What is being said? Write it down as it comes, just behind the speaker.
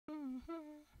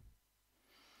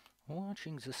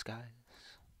Watching the skies.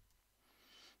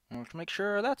 Let's make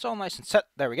sure that's all nice and set.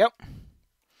 There we go.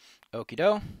 Okie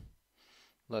doke.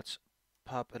 Let's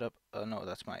pop it up. No,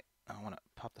 that's my... I want to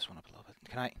pop this one up a little bit.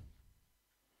 Can I?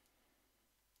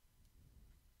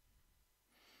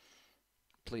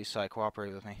 Please, Sai,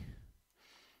 cooperate with me.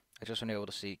 I just want to be able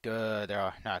to see. Good, there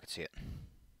are. Now I can see it.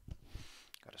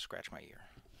 Gotta scratch my ear.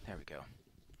 There we go.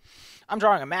 I'm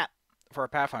drawing a map for a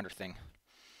Pathfinder thing.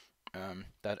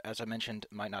 That, as I mentioned,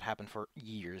 might not happen for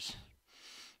years.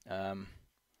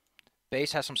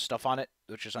 Base has some stuff on it,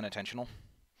 which is unintentional.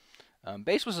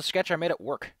 Base was a sketch I made at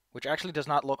work, which actually does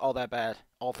not look all that bad,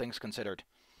 all things considered.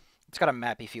 It's got a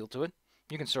mappy feel to it.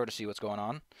 You can sort of see what's going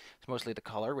on. It's mostly the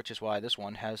color, which is why this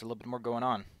one has a little bit more going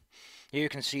on. Here you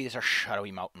can see these are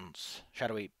shadowy mountains.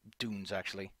 Shadowy dunes,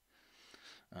 actually.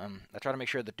 I try to make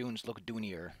sure the dunes look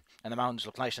dunier, and the mountains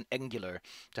look nice and angular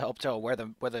to help tell where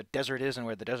the desert is and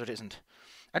where the desert isn't.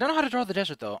 I don't know how to draw the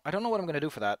desert, though. I don't know what I'm going to do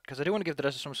for that, because I do want to give the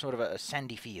desert some sort of a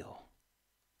sandy feel.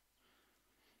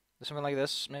 Something like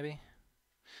this, maybe?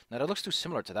 No, that looks too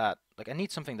similar to that. Like, I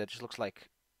need something that just looks like...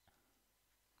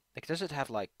 Like, does it have,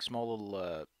 like, small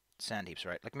little sand heaps,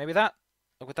 right? Like, maybe that?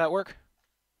 Like, would that work?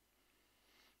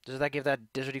 Does that give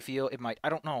that deserty feel? It might. I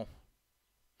don't know.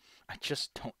 I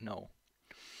just don't know.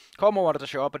 Como wanted to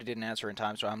show up, but he didn't answer in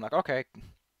time, so I'm like, okay.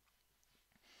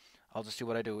 I'll just do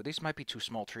what I do. These might be too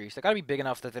small trees. They gotta be big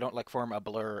enough that they don't, like, form a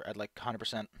blur at, like,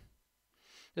 100%.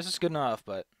 This is good enough,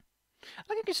 but... I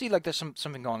think you can see, like, there's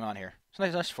something going on here. It's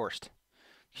nice forest.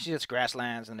 You see it's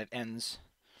grasslands, and it ends.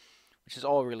 Which is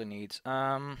all it really needs.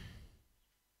 Let's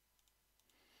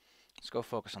go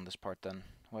focus on this part, then.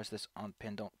 Why is this on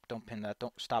pin? Don't pin that.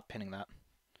 Don't stop pinning that.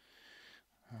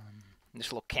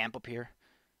 This little camp up here.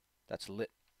 That's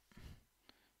lit.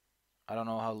 I don't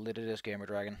know how lit it is, Gamer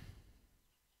Dragon.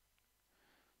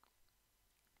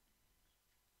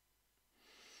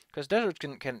 Because deserts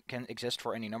can exist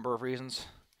for any number of reasons.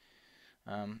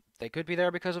 They could be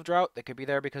there because of drought. They could be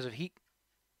there because of heat.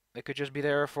 They could just be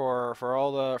there for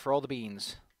all the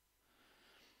beans.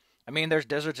 I mean, there's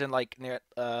deserts in like near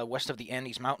west of the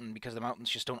Andes Mountain because the mountains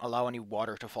just don't allow any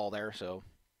water to fall there. So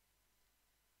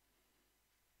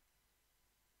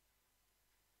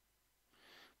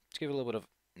let's give it a little bit of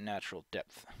natural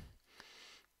depth.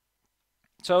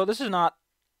 So this is not.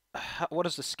 What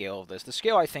is the scale of this? The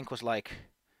scale I think was like.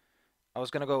 I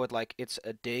was gonna go with like it's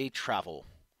a day travel.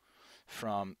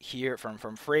 From here, from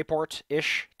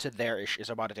Freyport-ish to there-ish is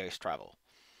about a day's travel.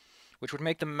 Which would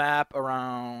make the map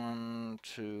around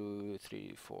 2,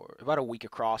 3, 4, about a week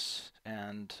across,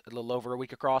 and a little over a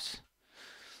week across.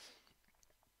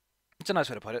 It's a nice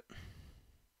way to put it.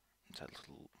 It's that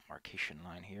little marcation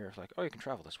line here. It's like, oh, you can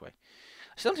travel this way.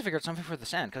 I still have to figure out something for the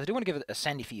sand, because I do want to give it a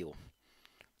sandy feel.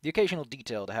 The occasional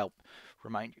detail to help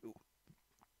remind you.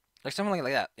 Like something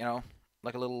like that, you know?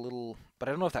 Like a little, but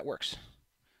I don't know if that works.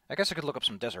 I guess I could look up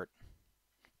some desert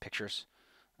pictures.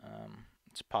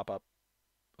 Let's pop up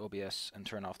OBS and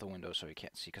turn off the window so you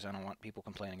can't see, because I don't want people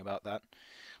complaining about that.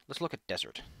 Let's look at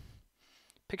desert.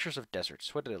 Pictures of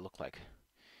deserts. What did it look like?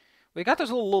 We got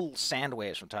those little sand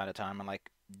waves from time to time, and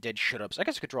like dead shrubs. I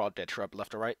guess I could draw a dead shrub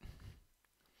left or right.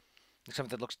 Like something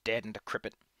that looks dead and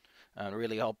decrepit.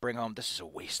 Really, I'll bring home. This is a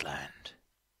wasteland.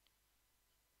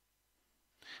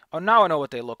 Oh, now I know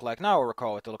what they look like. Now I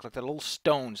recall what they look like. They're little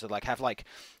stones that like have like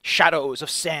shadows of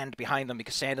sand behind them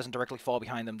because sand doesn't directly fall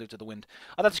behind them due to the wind.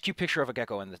 Oh, that's a cute picture of a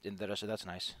gecko in the desert. That's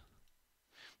nice.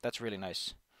 That's really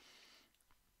nice.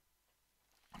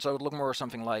 So it would look more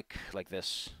something like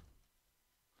this.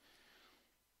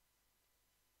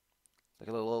 Like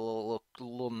a little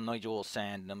nodule of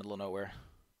sand in the middle of nowhere.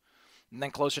 And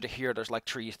then closer to here, there's like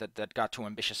trees that got too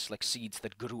ambitious, like seeds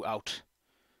that grew out.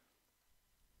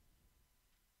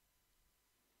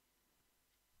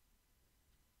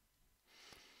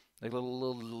 Like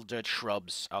little dead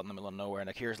shrubs out in the middle of nowhere, and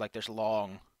like here's like there's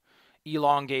long,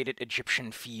 elongated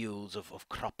Egyptian fields of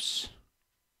crops.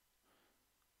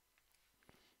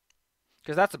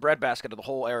 Because that's the breadbasket of the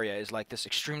whole area, is like this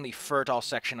extremely fertile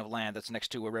section of land that's next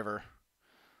to a river.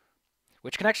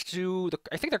 Which connects to,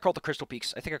 I think they're called the Crystal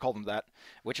Peaks, I think I called them that,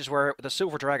 which is where the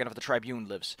Silver Dragon of the Tribune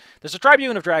lives. There's a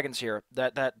Tribune of dragons here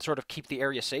that sort of keep the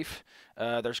area safe.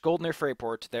 There's gold near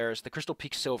Freyport, there's the Crystal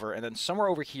Peak Silver, and then somewhere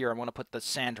over here I want to put the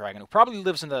Sand Dragon, who probably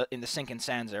lives in the Sinking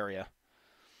Sands area.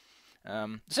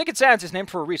 The Sinking Sands is named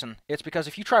for a reason. It's because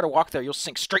if you try to walk there, you'll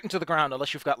sink straight into the ground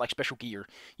unless you've got, like, special gear.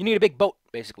 You need a big boat,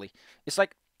 basically. It's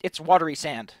like, it's watery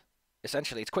sand,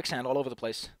 essentially. It's quicksand all over the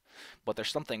place. But there's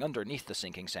something underneath the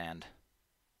sinking sand.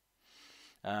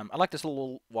 I like this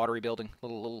little watery building,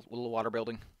 little water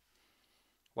building.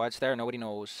 Why it's there, nobody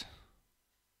knows.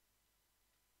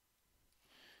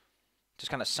 just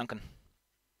kind of sunken.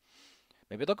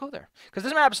 Maybe they'll go there. Because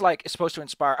this map's like, is supposed to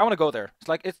inspire. I want to go there.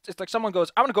 It's like someone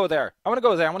goes, I want to go there. I want to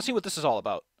go there. I want to see what this is all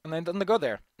about. And then they go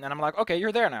there. And I'm like, okay,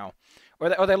 you're there now.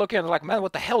 Or they look in and they're like, man,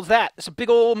 what the hell's that? It's a big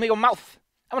old mouth.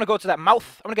 I want to go to that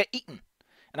mouth. I want to get eaten.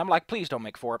 And I'm like, please don't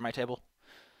make four at my table.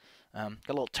 Got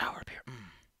a little tower up here.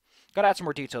 Gotta add some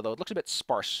more detail, though. It looks a bit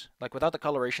sparse. Like, without the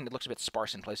coloration, it looks a bit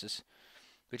sparse in places.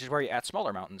 Which is where you add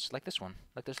smaller mountains, like this one.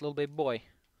 Like this little baby boy.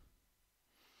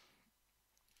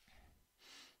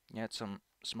 You add some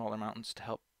smaller mountains to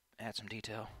help add some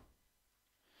detail.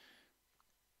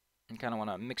 You kind of want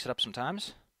to mix it up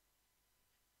sometimes.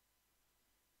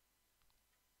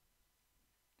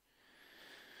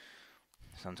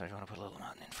 Sometimes you want to put a little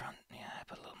mountain in front. Yeah, I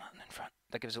put a little mountain in front.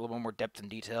 That gives it a little bit more depth and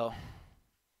detail.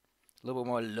 A little bit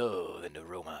more love and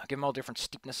aroma. Give them all different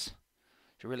steepness.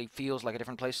 It really feels like a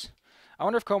different place. I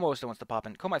wonder if Como still wants to pop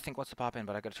in. Como, I think, wants to pop in,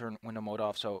 but I gotta turn window mode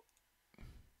off, so...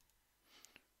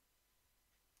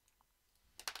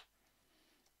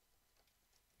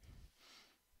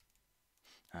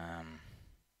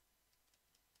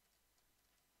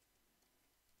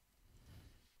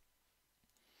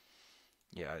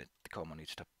 Yeah, Como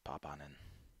needs to pop on in.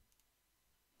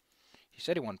 He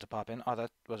said he wanted to pop in. Oh, that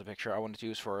was a picture I wanted to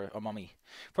use for a mummy.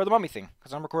 For the mummy thing,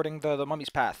 because I'm recording the mummy's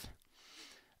path.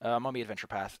 Mummy adventure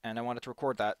path, and I wanted to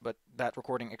record that, but that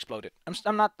recording exploded. I'm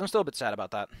still a bit sad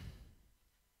about that.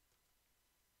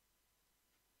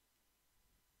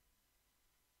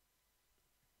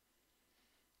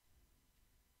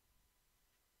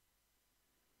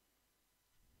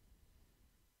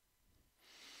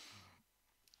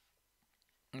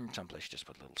 Someplace you just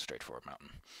put a little straightforward mountain.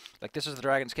 Like, this is the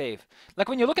Dragon's Cave. Like,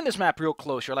 when you look in this map real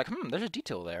close, you're like, there's a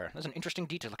detail there. There's an interesting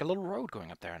detail, like a little road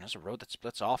going up there, and there's a road that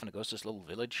splits off, and it goes to this little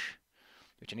village,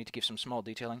 which I need to give some small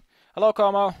detailing. Hello,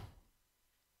 Como.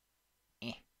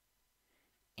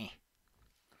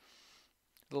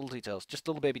 Little details, just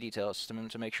little baby details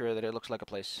to make sure that it looks like a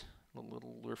place.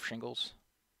 Little roof shingles.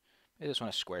 Maybe this one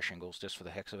has square shingles, just for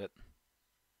the heck of it.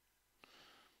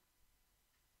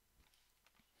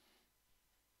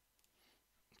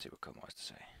 Let's see what Como has to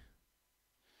say.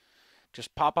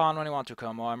 Just pop on when you want to,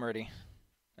 Como. I'm ready.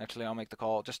 Actually, I'll make the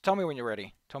call. Just tell me when you're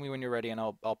ready. Tell me when you're ready, and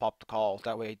I'll pop the call.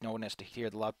 That way, no one has to hear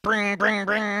the loud bring, bring,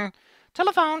 bring.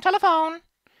 Telephone, telephone.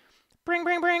 Bring,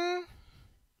 bring, bring.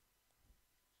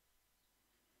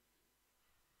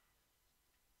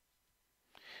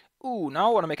 Ooh, now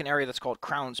I want to make an area that's called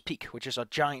Crown's Peak, which is a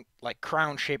giant, like,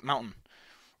 crown-shaped mountain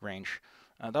range.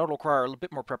 That'll require a little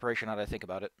bit more preparation now that I think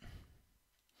about it.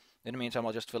 In the meantime,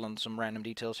 I'll just fill in some random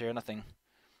details here.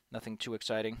 Nothing too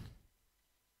exciting.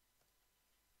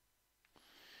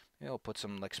 Maybe I'll put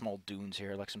some, like, small dunes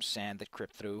here, like some sand that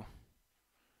creep through.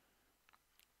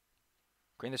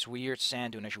 Create this weird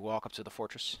sand dune as you walk up to the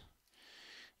fortress.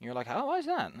 And you're like, why is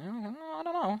that? I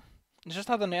don't know. It's just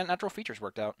how the natural features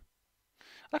worked out.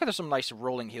 I like how there's some nice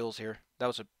rolling hills here. That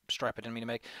was a stripe I didn't mean to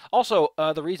make. Also,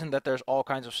 the reason that there's all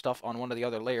kinds of stuff on one of the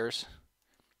other layers,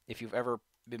 if you've ever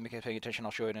been paying attention,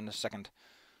 I'll show it in a second.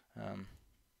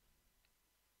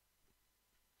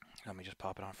 Let me just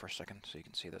pop it on for a second so you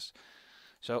can see this.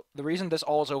 So the reason this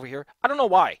all is over here, I don't know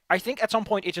why. I think at some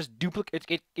point it just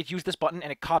it used this button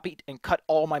and it copied and cut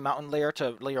all my mountain layer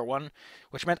to layer 1,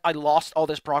 which meant I lost all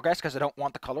this progress because I don't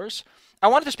want the colors. I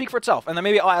want it to speak for itself, and then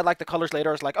maybe I'll add like the colors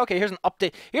later. It's like, okay, here's an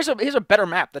update. Here's a better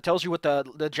map that tells you what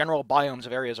the general biomes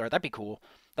of areas are. That'd be cool.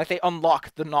 Like they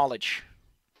unlock the knowledge.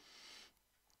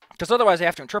 Because otherwise they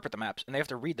have to interpret the maps and they have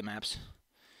to read the maps.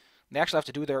 They actually have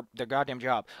to do their goddamn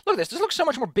job. Look at this. This looks so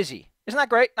much more busy. Isn't that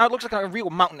great? Now it looks like a real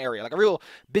mountain area, like a real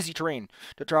busy terrain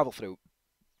to travel through.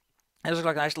 It looks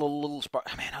like a nice little spot.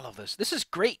 Oh, man, I love this. This is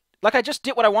great. Like I just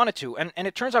did what I wanted to, and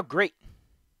it turns out great.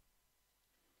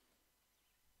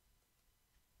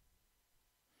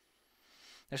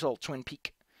 There's a little twin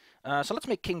peak. So let's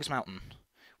make King's Mountain,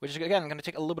 which is, again, going to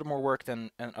take a little bit more work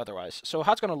than otherwise. So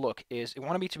how it's going to look is, it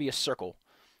wanted me to be a circle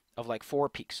of like 4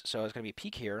 peaks. So it's going to be a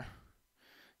peak here.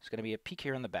 It's going to be a peak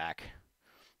here in the back.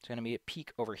 It's going to be a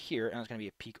peak over here, and it's going to be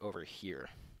a peak over here.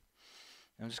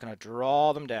 And I'm just going to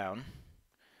draw them down.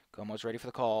 Como's ready for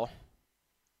the call.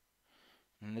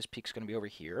 And this peak's going to be over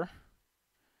here.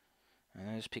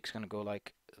 And this peak's going to go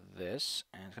like this,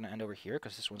 and it's going to end over here,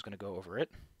 because this one's going to go over it.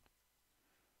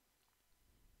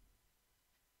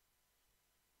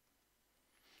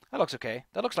 That looks okay.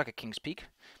 That looks like a King's Peak.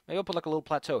 Maybe I'll put like a little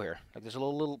plateau here. Like there's a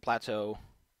little plateau.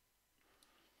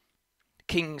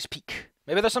 King's Peak.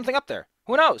 Maybe there's something up there.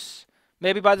 Who knows?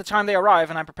 Maybe by the time they arrive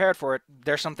and I'm prepared for it,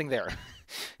 there's something there.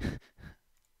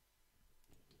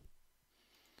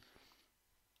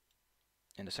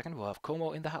 In a second, we'll have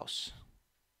Como in the house.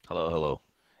 Hello, hello.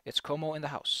 It's Como in the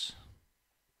house.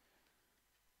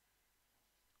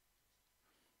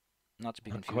 Not to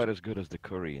be Not confused quite with as good as the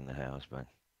curry in the house, but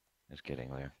it's getting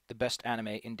there. the best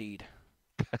anime indeed.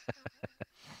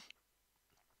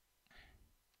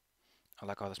 I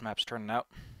like how this map's turning out.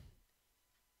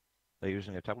 Are you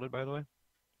using a tablet, by the way?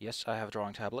 Yes, I have a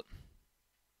drawing tablet.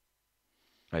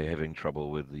 Are you having trouble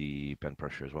with the pen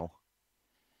pressure as well?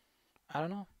 I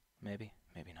don't know. Maybe,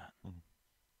 maybe not. Mhm.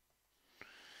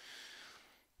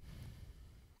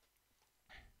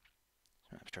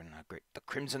 This map's turning out great. The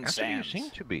Crimson Actually, you seem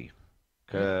Sands. to be, Hmm?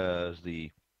 because you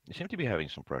seem to be having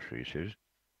some pressure issues.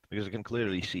 Because I can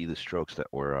clearly see the strokes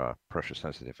that were pressure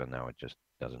sensitive, and now it just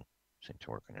doesn't seem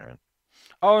to work on your end.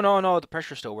 Oh, no, no, the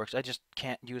pressure still works. I just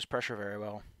can't use pressure very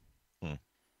well. Hmm.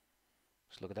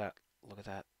 Just look at that. Look at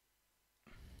that.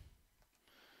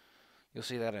 You'll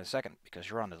see that in a second because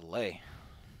you're on a delay.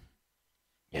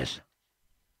 Yes,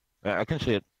 I can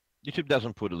see it. YouTube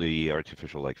doesn't put the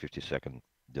artificial like 50-second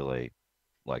delay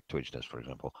like Twitch does, for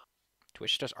example.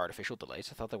 Twitch does artificial delays.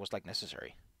 I thought that was like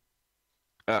necessary.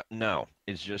 No,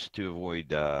 it's just to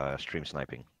avoid stream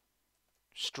sniping.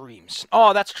 Streams.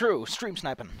 Oh, that's true. Stream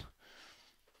sniping.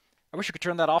 I wish you could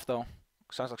turn that off though.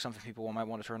 Sounds like something people might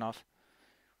want to turn off.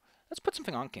 Let's put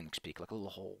something on King's Peak, like a little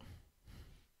hole.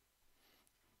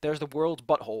 There's the world's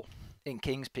butthole in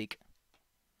King's Peak.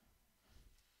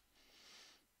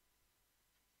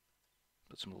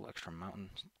 Put some little extra mountain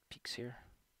peaks here.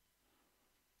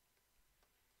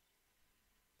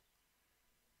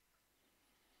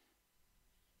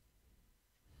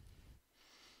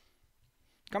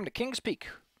 Come to King's Peak,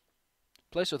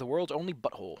 place with the world's only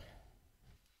butthole.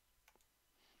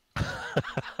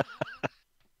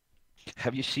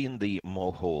 Have you seen the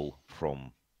mohole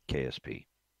from KSP?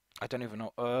 I don't even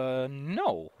know.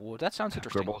 No. Well, that sounds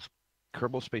interesting. Kerbal,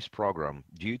 Kerbal Space Program,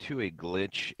 due to a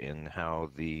glitch in how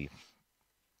the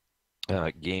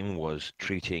game was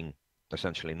treating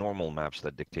essentially normal maps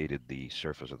that dictated the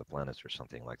surface of the planets or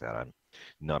something like that. I'm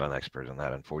not an expert on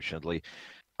that, unfortunately.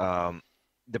 Um,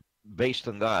 Based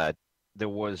on that, there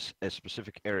was a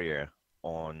specific area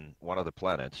on one of the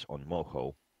planets on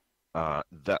Moho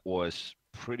that was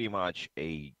pretty much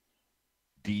a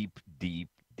deep, deep,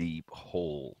 deep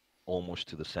hole almost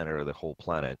to the center of the whole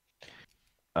planet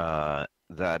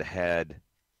that had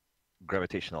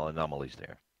gravitational anomalies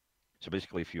there. So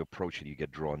basically, if you approach it, you get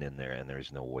drawn in there, and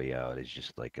there's no way out. It's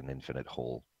just like an infinite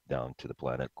hole down to the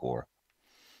planet core.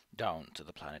 Down to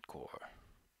the planet core.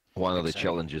 One of the Exciting.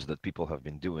 challenges that people have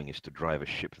been doing is to drive a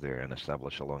ship there and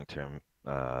establish a long-term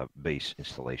base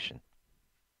installation.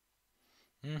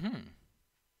 Mm-hmm.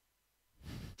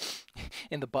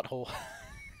 In the butthole.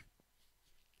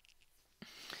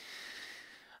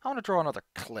 I want to draw another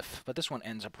cliff, but this one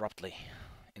ends abruptly.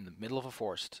 In the middle of a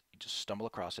forest. You just stumble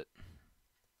across it.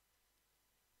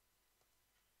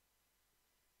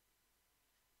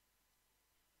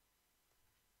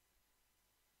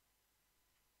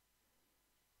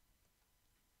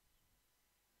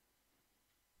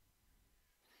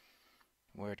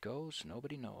 Where it goes,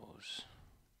 nobody knows.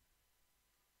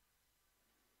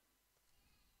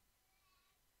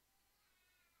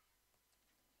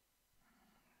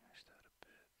 Raise that a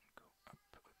bit. Go up,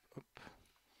 up, up.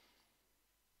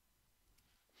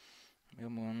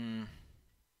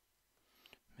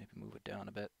 Maybe move it down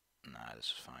a bit. Nah, this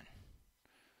is fine.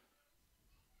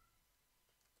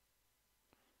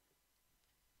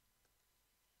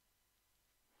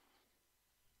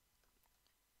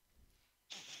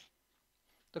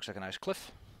 Looks like a nice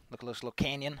cliff. Look at this little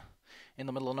canyon in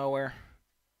the middle of nowhere.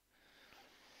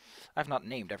 I've not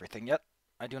named everything yet.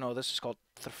 I do know this is called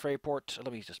Freyport.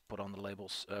 Let me just put on the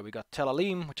labels. We got Tel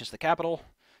Alim, which is the capital.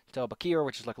 Tel Bakir,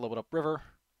 which is like a little bit upriver.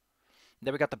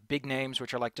 Then we got the big names,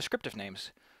 which are like descriptive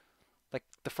names. Like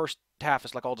the first half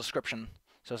is like all description.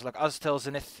 So it's like Aztel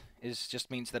Zenith is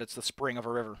just means that it's the spring of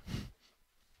a river.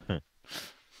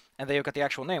 And then you've got the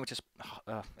actual name, which is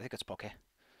I think it's Poke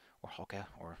or Hoke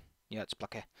or yeah, it's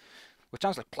Plake, which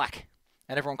sounds like plaque,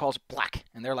 and everyone calls it black,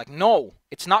 and they're like, no,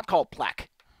 it's not called plaque.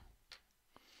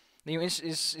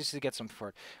 Is to get something for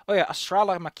it. Oh yeah,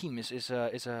 Astrala Makim is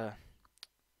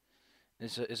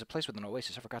a place with an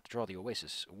oasis. I forgot to draw the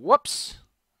oasis. Whoops.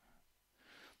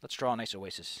 Let's draw a nice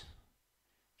oasis.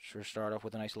 Sure, start off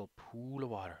with a nice little pool of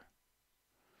water.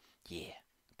 Yeah,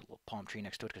 put a little palm tree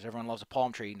next to it because everyone loves a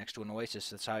palm tree next to an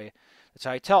oasis. That's how you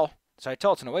tell. That's how you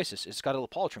tell it's an oasis. It's got a little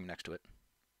palm tree next to it.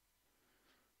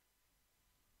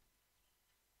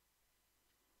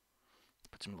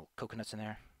 Put some little coconuts in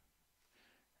there.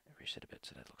 Erase it a bit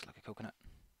so that it looks like a coconut.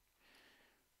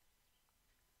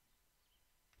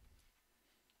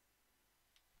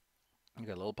 You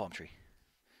got a little palm tree.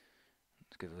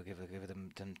 Let's give it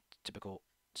them typical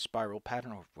spiral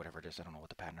pattern or whatever it is. I don't know what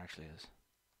the pattern actually is.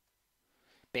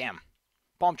 Bam.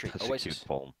 Palm tree. That's a cute Oasis.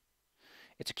 palm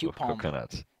It's a cute with palm.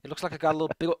 coconuts. It looks like I got a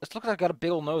little big. It looks like I got a big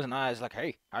old nose and eyes. Like,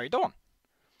 hey, how you doing?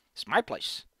 It's my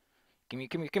place. Give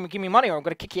me money, or I'm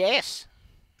gonna kick your ass.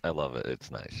 I love it.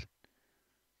 It's nice.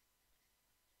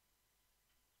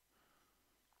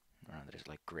 Around there's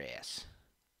like grass.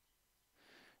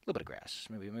 A little bit of grass.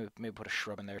 Maybe put a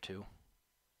shrub in there too.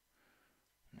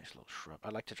 Nice little shrub. I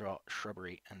like to draw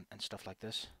shrubbery and stuff like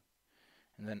this,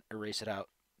 and then erase it out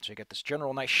so you get this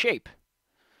general nice shape.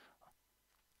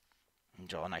 And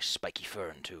draw a nice spiky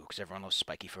fern too, because everyone loves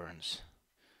spiky ferns.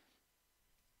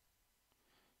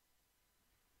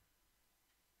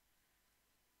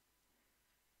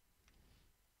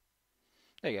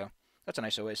 There you go. That's a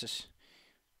nice oasis.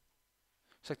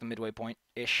 It's like the midway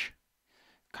point-ish.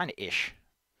 Kind of ish.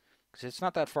 Because it's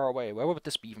not that far away. Why would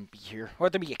this even be here? Why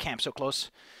would there be a camp so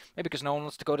close? Maybe because no one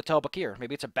wants to go to Telbakir.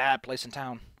 Maybe it's a bad place in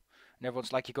town. And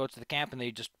everyone's like, you go to the camp and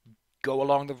they just go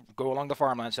along the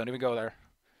farmlands. Don't even go there.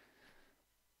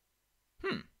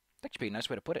 That should be a nice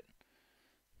way to put it.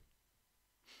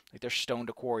 Like there's stone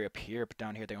to quarry up here, but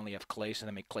down here they only have clay, so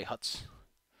they make clay huts.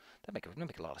 That make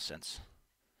a lot of sense.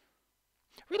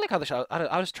 I really like how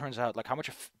this turns out. Like how much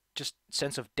of just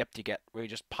sense of depth you get where you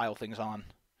just pile things on.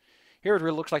 Here it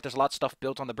really looks like there's a lot of stuff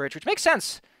built on the bridge, which makes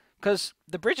sense, because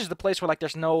the bridge is the place where like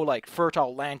there's no like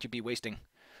fertile land you'd be wasting.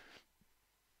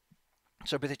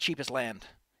 So it'd be the cheapest land,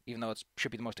 even though it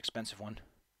should be the most expensive one.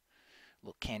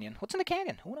 Little canyon. What's in the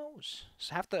canyon? Who knows? It's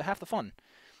half the fun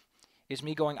is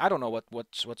me going, I don't know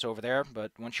what's over there,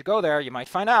 but once you go there, you might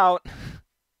find out.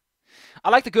 I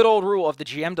like the good old rule of the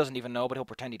GM doesn't even know, but he'll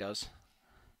pretend he does.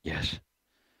 Yes.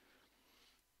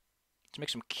 Let's make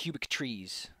some cubic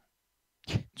trees.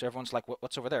 So everyone's like,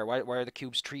 what's over there? Why are the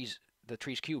cubes trees? The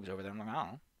trees cubes over there? I'm like, I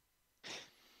don't know.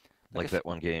 Like that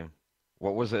one game.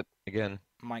 What was it again?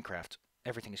 Minecraft.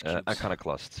 Everything is cubes.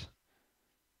 Iconoclasts.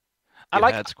 I It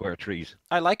like had square trees.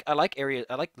 I like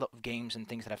games and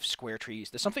things that have square trees.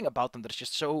 There's something about them that is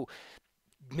just so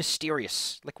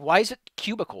mysterious. Like, why is it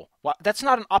cubical? Why, that's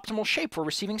not an optimal shape for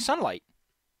receiving sunlight.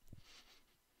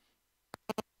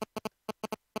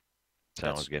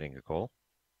 Someone's getting a call.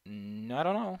 I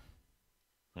don't know.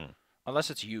 Hmm. Unless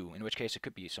it's you, in which case it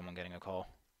could be someone getting a call.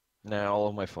 Now all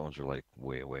of my phones are like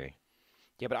way away.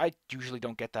 Yeah, but I usually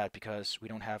don't get that because we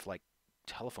don't have like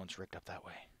telephones rigged up that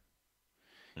way.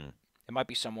 Hmm. It might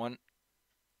be someone.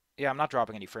 Yeah, I'm not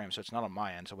dropping any frames, so it's not on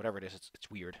my end. So whatever it is, it's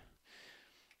weird.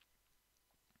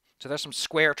 So there's some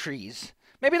square trees.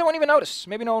 Maybe they won't even notice.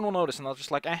 Maybe no one will notice, and they'll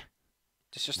just like, eh.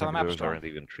 It's just how the Maybe map's those going. aren't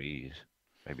even trees.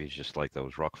 Maybe it's just like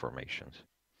those rock formations.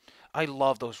 I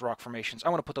love those rock formations. I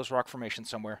want to put those rock formations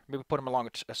somewhere. Maybe put them along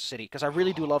a city, because I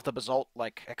really do love the basalt,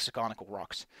 like hexagonal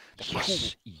rocks. They're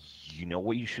Yes. cool. You know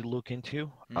what you should look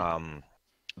into? Hmm.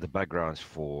 The backgrounds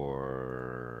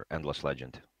for Endless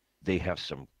Legend. They have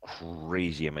some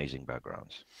crazy amazing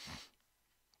backgrounds.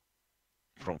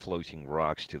 From floating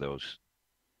rocks to those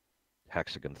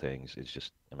hexagon things. It's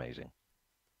just amazing.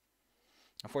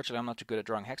 Unfortunately, I'm not too good at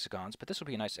drawing hexagons, but this will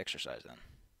be a nice exercise then.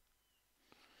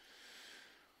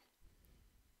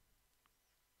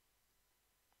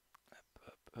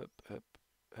 Up, up,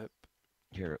 up.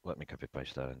 Here, let me copy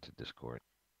paste that into Discord.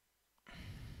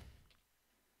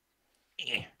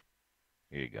 Here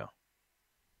you go.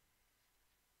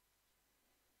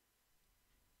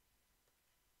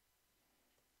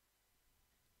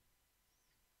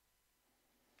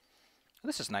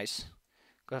 This is nice.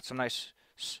 Got some nice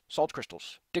salt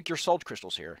crystals. Dig your salt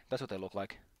crystals here. That's what they look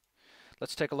like.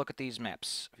 Let's take a look at these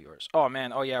maps of yours. Oh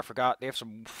man, oh yeah, I forgot. They have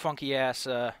some funky ass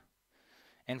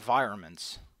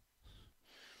environments.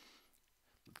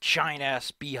 Giant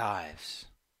ass beehives.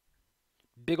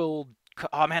 Big old.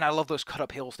 Oh man, I love those cut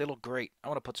up hills. They look great. I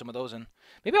want to put some of those in.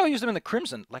 Maybe I'll use them in the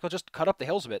crimson. Like I'll just cut up the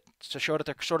hills a bit to show that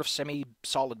they're sort of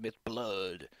semi-solid with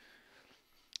blood.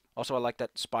 Also, I like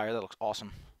that spire. That looks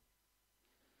awesome.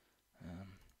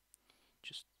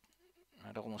 Just,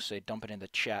 I'd almost say dump it in the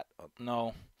chat.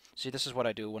 No. See, this is what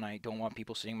I do when I don't want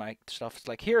people seeing my stuff. It's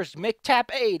like, here's make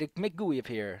tap A to make GUI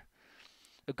appear.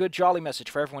 A good jolly message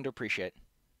for everyone to appreciate.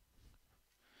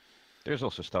 There's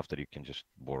also stuff that you can just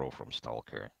borrow from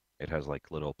Stalker. It has like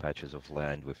little patches of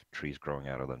land with trees growing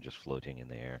out of them just floating in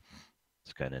the air.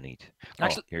 It's kind of neat.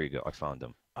 Actually, here you go. I found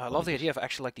them. I love the idea of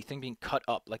actually like the thing being cut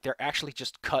up. Like they're actually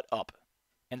just cut up.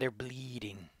 And they're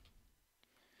bleeding.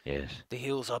 Yes. The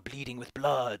hills are bleeding with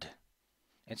blood.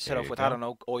 Instead There of you with, go. I don't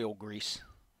know, oil grease.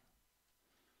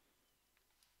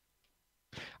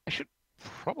 I should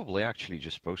probably actually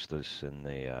just post this in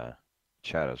the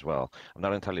chat as well. I'm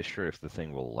not entirely sure if the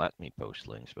thing will let me post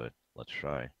links, but let's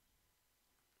try.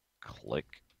 Click.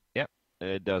 Yep,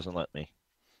 it doesn't let me.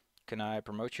 Can I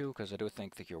promote you? Because I do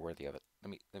think that you're worthy of it.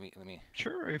 Let me.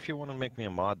 Sure, if you want to make me a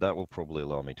mod, that will probably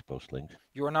allow me to post links.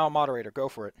 You are now a moderator. Go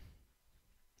for it.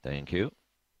 Thank you.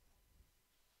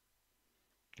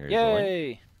 Here's the link.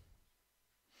 Yay!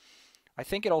 I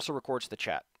think it also records the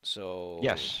chat, so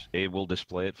Yes, it will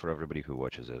display it for everybody who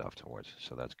watches it afterwards,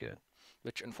 so that's good.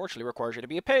 which unfortunately requires you to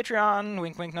be a Patreon.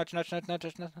 Wink, wink, nudge, nudge, nudge, nudge,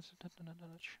 nudge, nudge, nudge,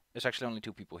 nudge. There's actually only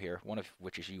 2 people here, one of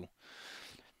which is you.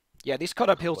 Yeah, these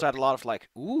cut-up hills add a lot of like,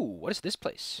 ooh, what is this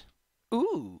place?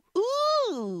 Ooh,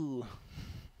 ooh.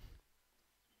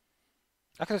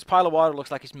 Look at this pile of water. Looks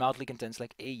like he's mildly content.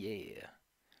 Like, hey, yeah,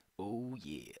 oh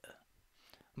yeah.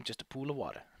 I'm just a pool of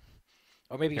water,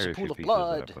 or maybe he's Here a are a few pool of pieces that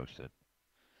I blood. posted.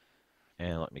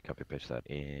 And let me copy paste that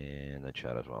in the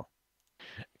chat as well.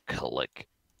 Click.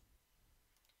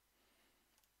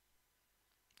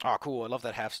 Oh, cool. I love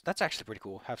that half. That's actually pretty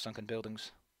cool. Half sunken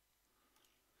buildings.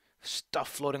 Stuff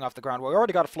floating off the ground. Well, we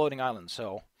already got a floating island,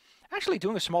 so actually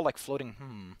doing a small like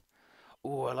floating.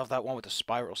 Ooh, I love that one with the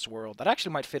spiral swirl. That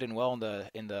actually might fit in well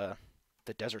in the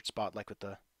desert spot, like with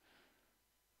the.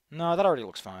 No, that already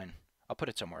looks fine. I'll put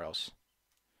it somewhere else.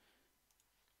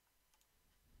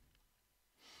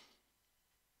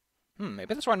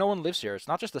 Maybe that's why no one lives here. It's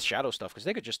not just the shadow stuff, because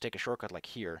they could just take a shortcut like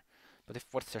here. But if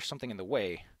there's something in the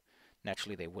way,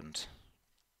 naturally they wouldn't.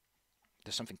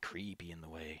 There's something creepy in the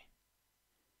way.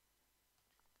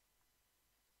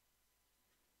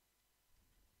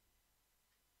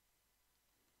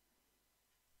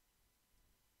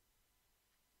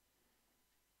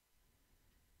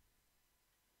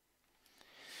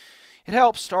 It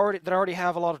helps that I already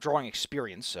have a lot of drawing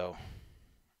experience, so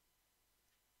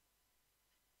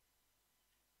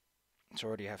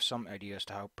already have some idea as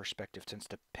to how perspective tends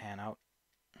to pan out.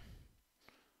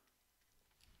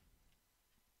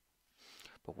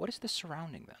 But what is this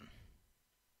surrounding then?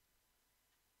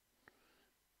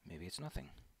 Maybe it's nothing.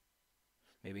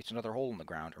 Maybe it's another hole in the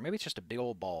ground, or maybe it's just a big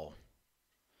old ball.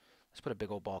 Let's put a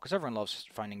big old ball, because everyone loves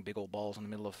finding big old balls in the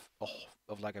middle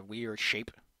of like a weird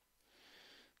shape.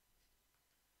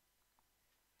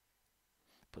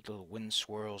 Put little wind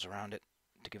swirls around it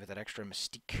to give it that extra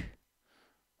mystique.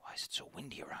 Why is it so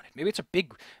windy around it? Maybe it's maybe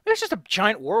it's just a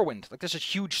giant whirlwind. Like there's a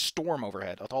huge storm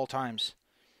overhead at all times.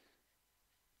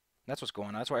 That's what's going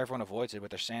on. That's why everyone avoids it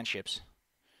with their sand ships.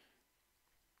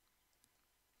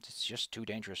 It's just too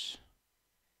dangerous.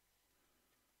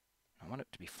 I want it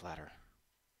to be flatter.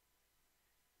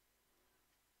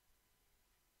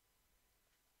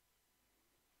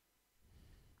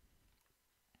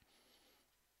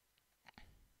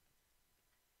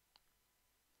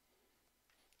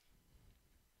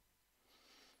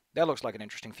 That looks like an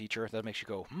interesting feature. That makes you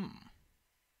go,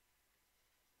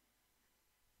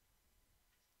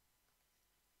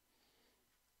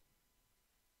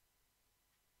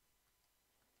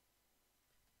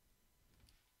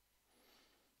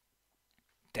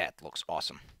 That looks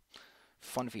awesome.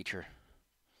 Fun feature.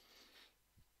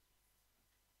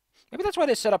 Maybe that's why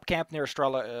they set up camp near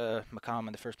Estrella Macam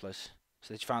in the first place.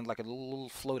 So they found like a little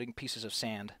floating pieces of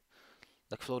sand,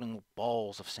 like floating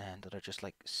balls of sand that are just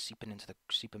like seeping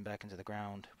back into the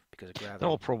ground because of That gravity.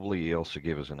 will probably also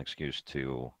give us an excuse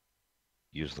to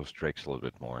use those tricks a little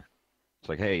bit more. It's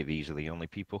like, hey, these are the only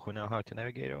people who know how to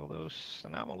navigate all those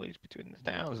anomalies between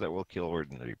the towns that will kill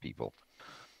ordinary people.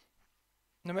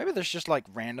 Now maybe there's just like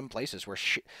random places where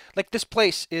like this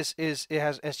place has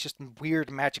just weird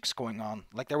magics going on.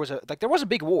 Like there was a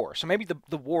big war, so maybe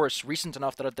the war is recent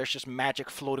enough that there's just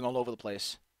magic floating all over the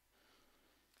place,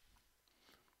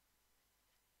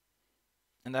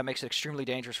 and that makes it extremely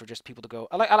dangerous for just people to go.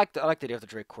 I like the idea of the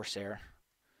Drake Corsair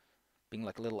being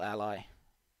like a little ally.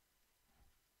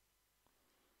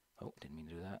 Oh, didn't mean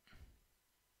to do that.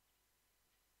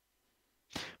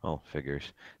 Oh,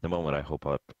 figures. The moment I hop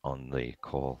up on the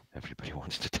call, everybody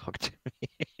wants to talk to me.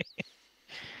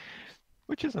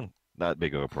 Which isn't that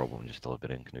big of a problem, just a little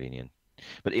bit inconvenient.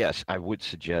 But yes, I would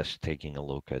suggest taking a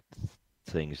look at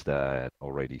things that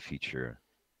already feature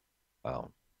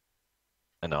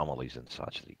anomalies and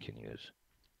such that you can use.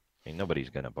 I mean, nobody's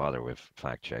going to bother with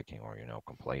fact checking or,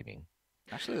 complaining.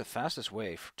 Actually, the fastest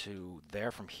way to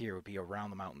there from here would be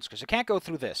around the mountains, because you can't go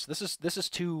through this. This is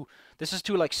too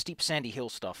like steep sandy hill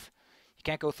stuff. You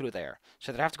can't go through there,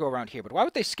 so they'd have to go around here. But why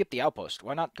would they skip the outpost?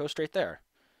 Why not go straight there?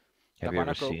 Have you Why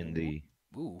ever not go? seen the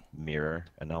Ooh, mirror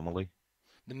anomaly?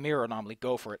 the mirror anomaly.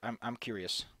 Go for it. I'm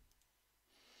curious.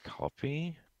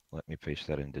 Copy. Let me paste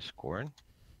that in Discord.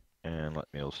 And let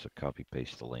me also copy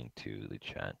paste the link to the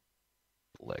chat.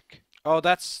 Click. Oh,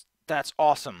 that's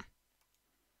awesome.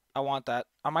 I want that.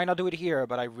 I might not do it here,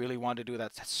 but I really want to do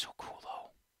that. That's so cool, though.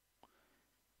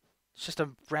 It's just a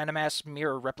random ass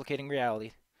mirror replicating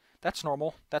reality. That's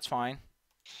normal. That's fine.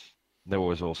 There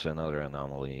was also another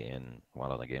anomaly in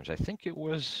one of the games. I think it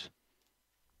was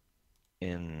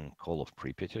in Call of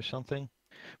Pripyat or something.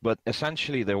 But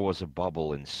essentially, there was a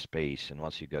bubble in space, and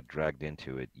once you got dragged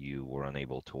into it, you were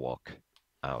unable to walk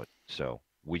out. So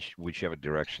whichever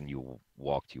direction you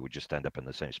walked, you would just end up in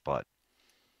the same spot.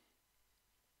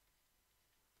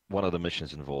 One of the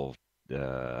missions involved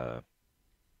uh,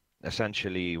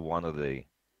 essentially one of the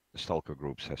stalker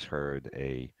groups has heard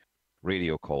a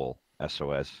radio call,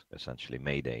 SOS, essentially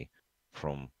Mayday,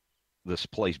 from this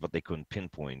place, but they couldn't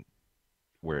pinpoint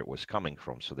where it was coming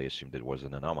from, so they assumed it was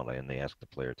an anomaly, and they asked the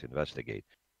player to investigate.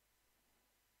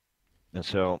 And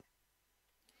so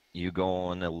you go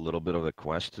on a little bit of a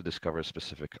quest to discover a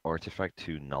specific artifact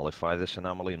to nullify this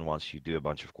anomaly, and once you do, a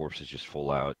bunch of corpses just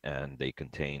fall out, and they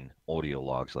contain audio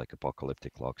logs, like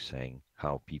apocalyptic logs, saying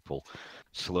how people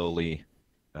slowly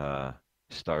uh,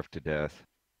 starved to death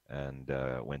and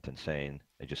went insane.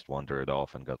 They just wandered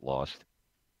off and got lost.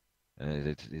 And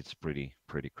it's pretty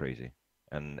crazy.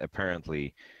 And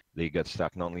apparently, they got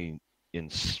stuck not only in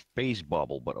space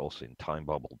bubble but also in time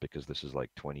bubble, because this is like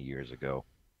 20 years ago.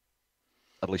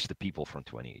 At least the people from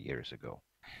 20 years ago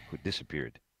who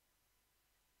disappeared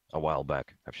a while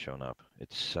back have shown up.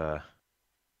 It's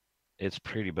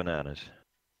pretty bananas.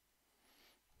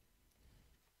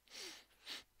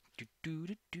 Do do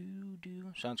do do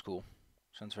do. Sounds cool.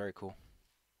 Sounds very cool.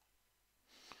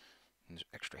 There's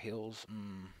extra hills.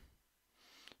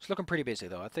 It's looking pretty busy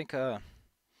though. I think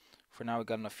for now we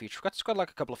got enough features. It's got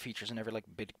like a couple of features in every like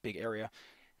big area,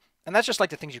 and that's just like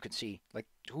the things you can see. Like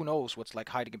who knows what's like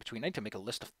hiding in between. I need to make a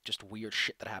list of just weird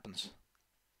shit that happens.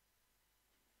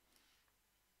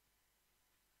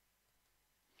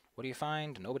 What do you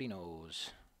find? Nobody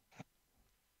knows.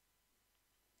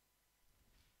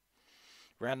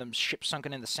 Random ship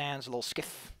sunken in the sands, a little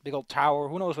skiff, big old tower.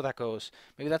 Who knows where that goes?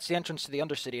 Maybe that's the entrance to the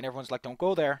Undercity, and everyone's like, don't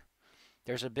go there.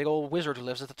 There's a big old wizard who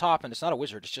lives at the top, and it's not a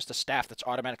wizard, it's just a staff that's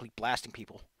automatically blasting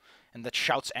people and that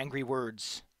shouts angry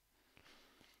words.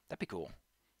 That'd be cool.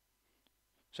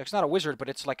 So it's not a wizard, but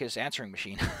it's like his answering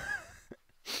machine.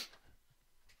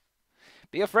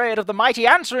 Be afraid of the mighty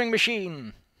answering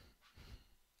machine!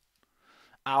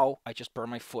 Ow, I just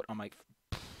burned my foot on my.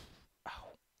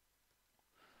 Ow.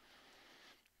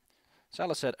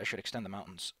 Salah said I should extend the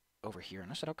mountains over here,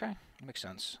 and I said, okay, that makes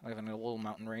sense. I have a little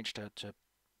mountain range to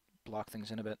block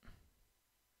things in a bit.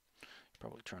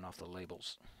 Probably turn off the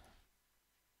labels.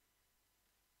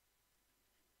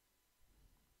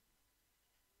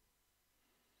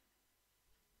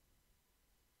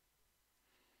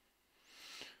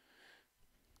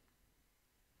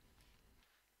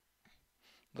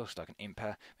 Looks like an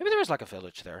impasse. Maybe there is like a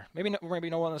village there. Maybe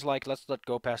no one is like, let's let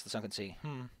go past the sunken sea.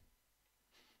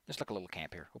 Just like a little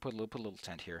camp here. We'll put a little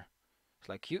tent here. It's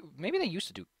like you. Maybe they used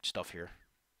to do stuff here.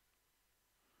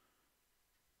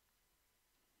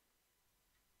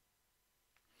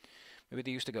 Maybe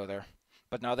they used to go there,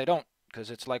 but now they don't because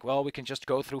it's like, well, we can just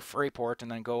go through Freeport and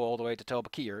then go all the way to Tel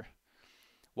Bakir.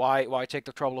 Why take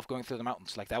the trouble of going through the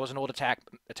mountains? Like that was an old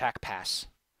attack pass.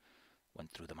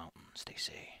 Went through the mountains, they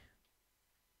say.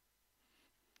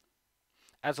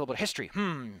 Adds a little bit of history.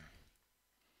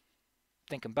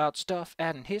 Thinking about stuff,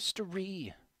 adding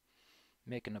history.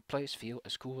 Making a place feel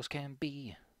as cool as can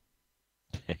be.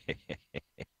 Maybe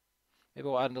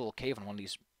we'll add a little cave on one of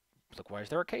these. Look, why is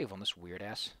there a cave on this weird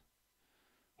ass?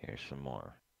 Here's some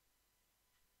more.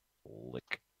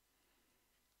 Lick.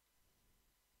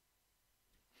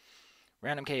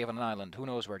 Random cave on an island. Who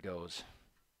knows where it goes?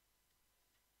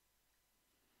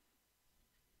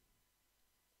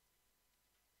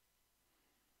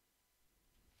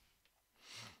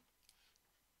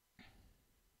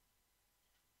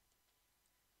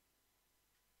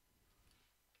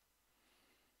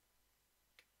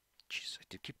 Jeez, I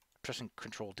did keep pressing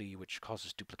Control D, which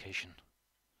causes duplication.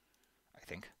 I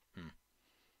think.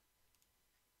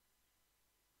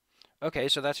 Okay,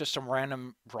 so that's just some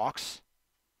random rocks.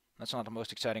 That's not the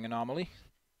most exciting anomaly.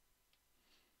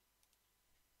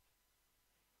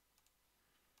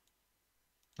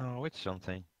 Oh, it's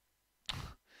something.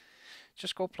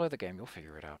 Just go play the game. You'll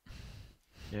figure it out.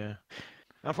 Yeah.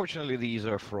 Unfortunately, these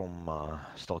are from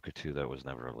Stalker 2 that was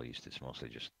never released. It's mostly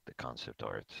just the concept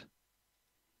art.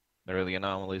 There are the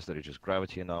anomalies that are just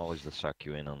gravity anomalies that suck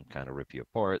you in and kind of rip you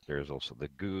apart. There's also the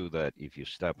goo that if you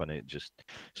step on it, just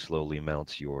slowly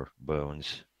melts your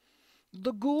bones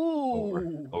The over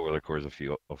goo! over the course of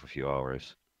a few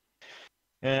hours.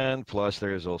 And plus,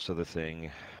 there is also the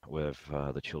thing with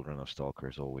the children of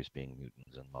stalkers always being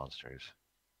mutants and monsters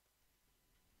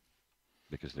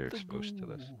because they're The exposed to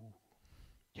this. goo.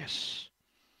 Yes.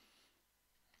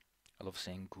 I love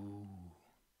saying goo.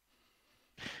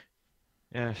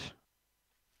 Yes.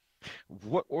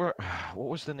 What were what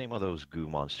was the name of those goo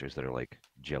monsters that are like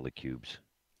jelly cubes?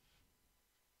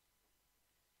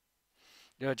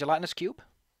 Gelatinous cube.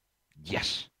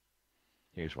 Yes.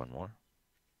 Here's one more.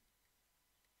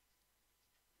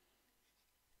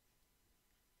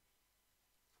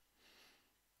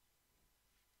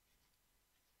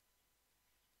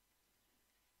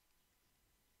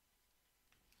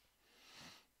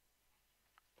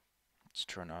 Let's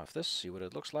turn off this. See what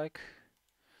it looks like.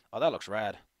 Oh, that looks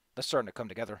rad. That's starting to come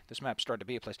together. This map's starting to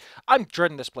be a place. I'm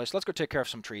dreading this place. Let's go take care of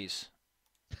some trees.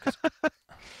 Because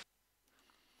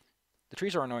the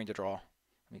trees are annoying to draw. Let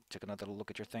me take another look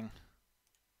at your thing.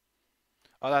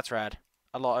 Oh, that's rad.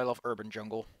 I love urban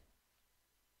jungle.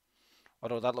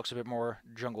 Although that looks a bit more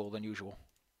jungle than usual.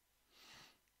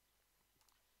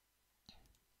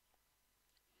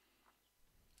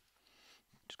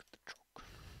 Just get the chalk.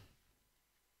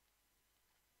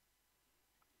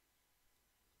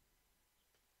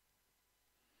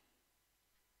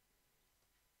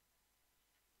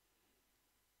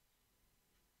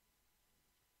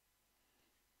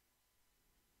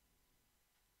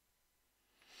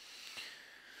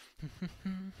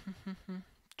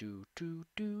 Do do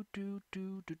do do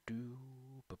do do do.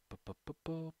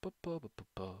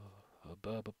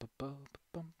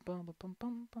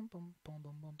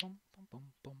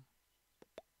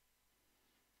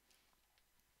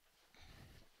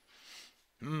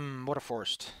 What a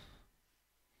forest.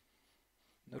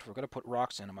 If we're gonna put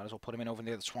rocks in, I might as well put them in over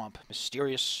near the swamp.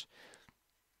 Mysterious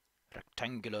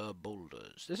rectangular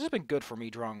boulders. This has been good for me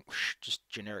drawing just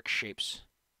generic shapes.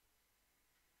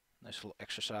 Nice little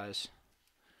exercise.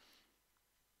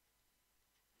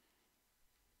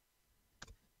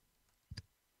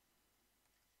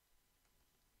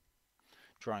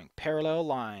 Drawing parallel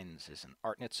lines is an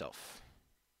art in itself.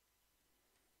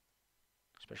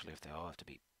 Especially if they all have to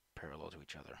be parallel to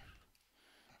each other.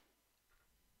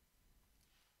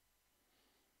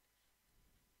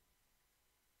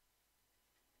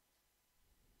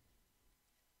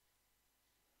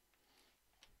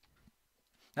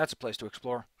 That's a place to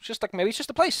explore. It's just like, maybe it's just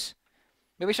a place.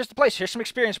 Maybe it's just a place. Here's some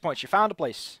experience points. You found a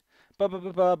place. Ba ba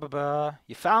ba ba ba ba.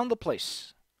 You found the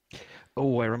place.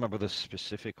 Oh, I remember this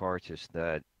specific artist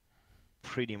that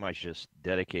pretty much just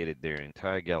dedicated their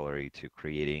entire gallery to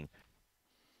creating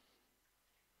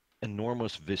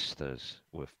enormous vistas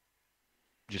with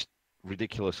just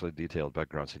ridiculously detailed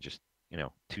backgrounds and just,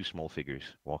 two small figures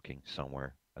walking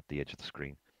somewhere at the edge of the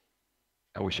screen.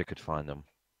 I wish I could find them.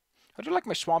 I do like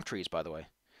my swamp trees, by the way.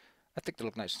 I think they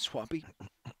look nice and swampy.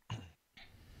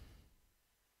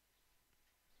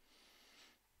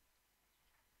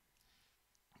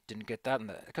 Didn't get that in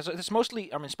the because it's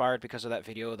mostly I'm inspired because of that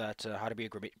video that How to Be a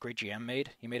Great GM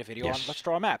made. He made a video on let's Yes.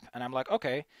 draw a map, and I'm like,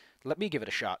 okay, let me give it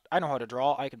a shot. I know how to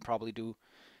draw. I can probably do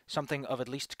something of at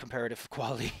least comparative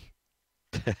quality.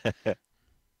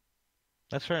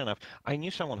 That's fair enough. I knew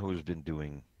someone who's been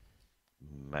doing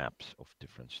maps of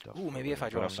different stuff Ooh, for a maybe if I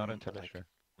living, but draw I'm not some entirely sure.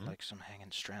 Hmm? like some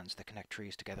hanging strands that connect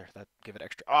trees together, that give it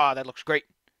extra. Ah, that looks great.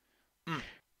 Mm.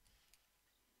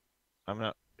 I'm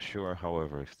not sure,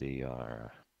 however, if they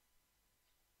are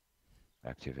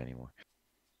active anymore.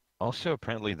 Also,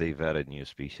 apparently they've added new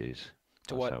species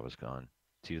To as what? I was gone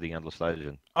to the Endless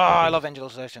Legend, Oh, I I love believe.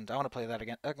 Angel's Legend. I want to play that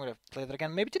again. I'm gonna play that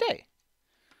again. Maybe today.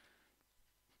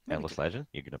 Maybe Endless Legend?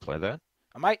 You're gonna play that?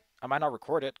 I might not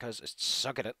record it because I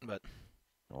suck at it, but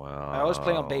I always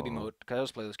play on baby Wow. mode because I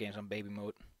always play those games on baby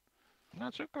mode.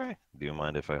 That's okay. Do you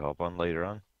mind if I hop on later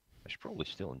on? I should probably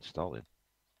still install it.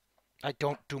 I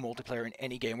don't do multiplayer in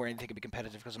any game where anything can be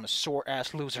competitive because I'm a sore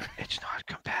ass loser. It's not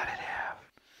competitive.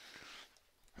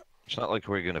 It's not like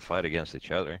we're gonna fight against each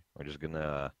other. We're just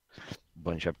gonna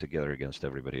bunch up together against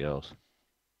everybody else.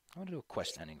 I want to do a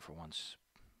quest ending for once.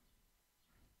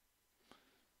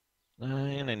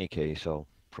 In any case, I'll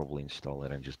probably install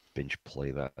it and just binge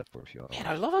play that for a few Man,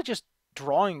 I hours. love how just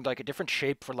drawing like a different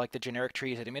shape for like the generic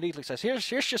trees. It immediately says here's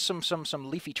just some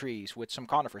leafy trees with some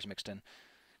conifers mixed in.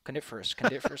 Coniferous.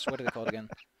 What are they called again?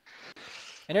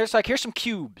 And it's like here's some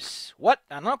cubes. What?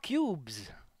 I don't know cubes.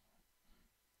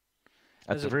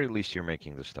 At Is the it? very least, you're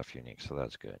making the stuff unique, so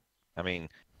that's good. I mean,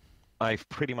 I've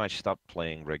pretty much stopped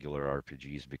playing regular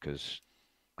RPGs because,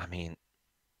 I mean,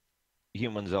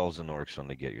 humans, elves, and orcs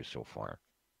only get you so far.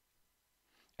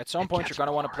 At some It point, you're gets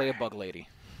gonna want to play a boring. bug lady.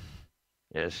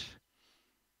 Yes.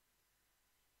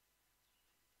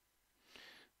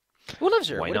 Who lives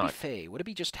here? Why Would it be not? Fae? Would it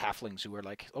be just halflings who are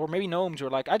like, or maybe gnomes who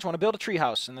are like, I just want to build a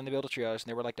treehouse, and then they build a treehouse, and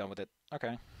they were like done with it.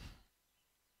 Okay.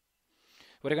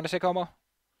 What are you gonna say, Como?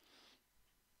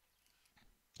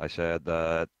 I said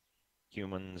that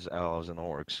humans, elves, and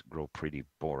orcs grow pretty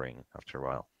boring after a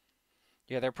while.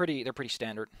 Yeah, they're pretty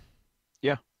standard.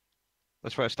 Yeah,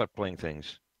 that's why I stopped playing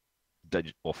things that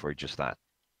offer just that.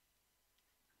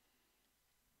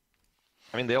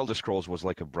 I mean, the Elder Scrolls was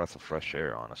like a breath of fresh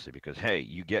air, honestly, because hey,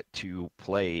 you get to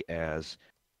play as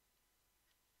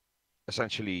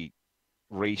essentially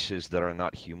races that are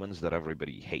not humans that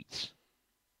everybody hates,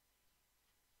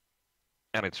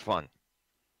 and it's fun.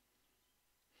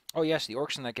 Oh yes, the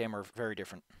orcs in that game are very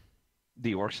different.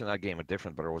 The orcs in that game are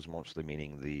different, but I was mostly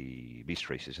meaning the beast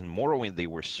races. In Morrowind, they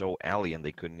were so alien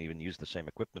they couldn't even use the same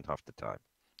equipment half the time.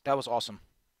 That was awesome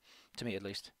to me at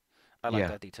least. I like Yeah,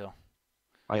 that detail.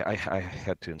 I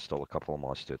had to install a couple of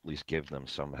mods to at least give them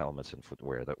some helmets and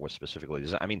footwear that was specifically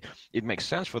designed. I mean, it makes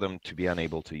sense for them to be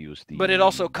unable to use But it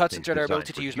also the cuts things into their designed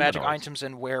ability for to use magic humanoids. items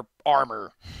and wear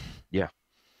armor. Yeah,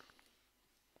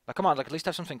 Like, come on, like at least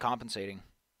have something compensating,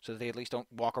 so that they at least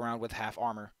don't walk around with half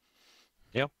armor.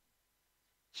 yeah.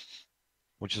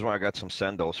 Which is why I got some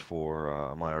sandals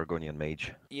for my Argonian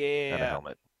mage and a Yeah,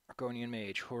 helmet. Argonian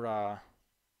mage, hurrah!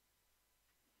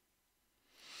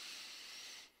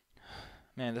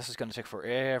 Man, this is gonna take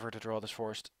forever to draw this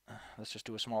forest. Let's just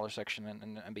do a smaller section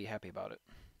and be happy about it.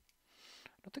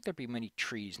 I don't think there'd be many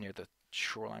trees near the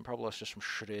shoreline. Probably just some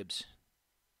shrubs.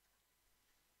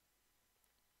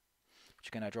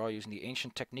 Which can I draw using the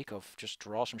ancient technique of just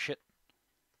draw some shit.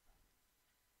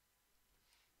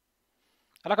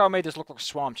 I like how I made this look like a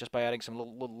swamp just by adding some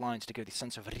little lines to give the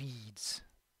sense of reeds.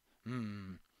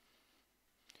 Hmm.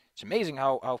 It's amazing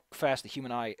how fast the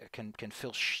human eye can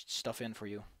fill stuff in for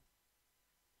you.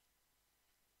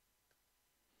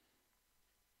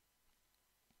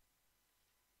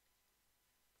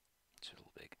 It's a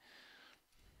little big.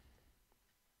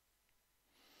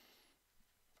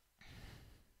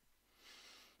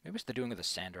 Maybe it's the doing of the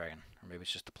sand dragon, or maybe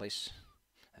it's just the place.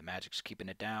 The magic's keeping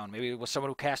it down. Maybe it was someone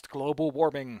who cast global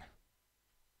warming.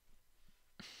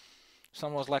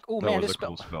 Someone was like, "Oh That man, was this a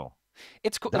spell, cool spell.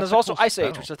 it's cool." And That's there's a also cool Ice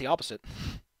Age, which spell. is the opposite.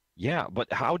 Yeah,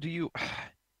 but how do you?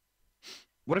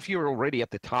 What if you're already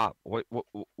at the top?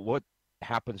 What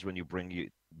happens when you bring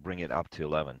it up to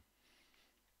 11?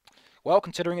 Well,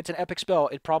 considering it's an epic spell,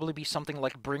 it'd probably be something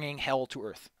like bringing hell to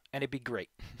Earth, and it'd be great.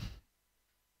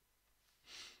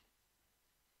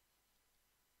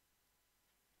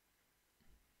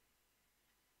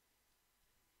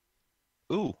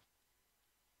 Ooh,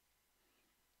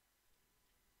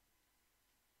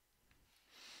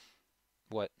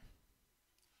 What?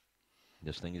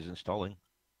 this thing is installing,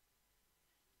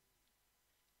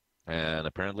 and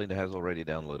apparently it has already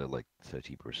downloaded like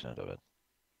 30% of it.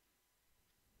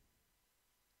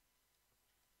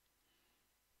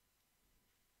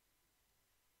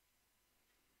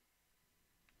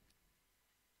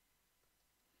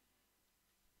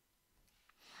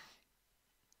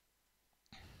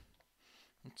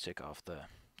 Let's take off the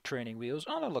training wheels.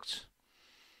 Oh, that looks.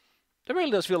 It really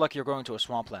does feel like you're going to a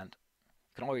swampland.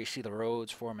 You can already see the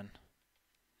roads forming.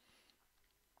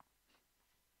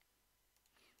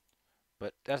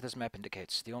 But as this map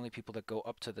indicates, the only people that go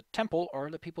up to the temple are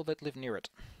the people that live near it.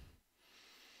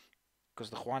 Because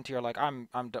the Huanti are like,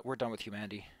 we're done with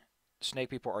humanity. Snake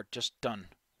people are just done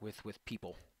with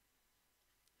people.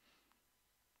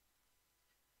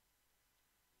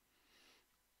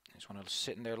 They just want to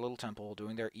sit in their little temple,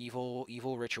 doing their evil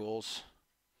rituals,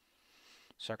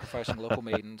 sacrificing local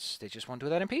maidens. They just want to do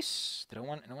that in peace. They don't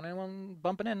want anyone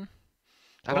bumping in.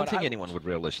 I Going don't think out. anyone would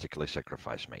realistically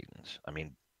sacrifice maidens. I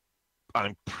mean,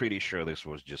 I'm pretty sure this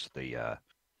was just the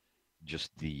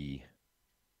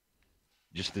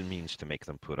just the means to make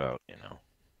them put out, you know.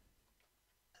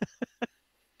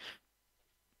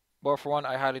 Well, for one,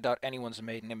 I highly doubt anyone's a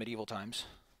maiden in medieval times.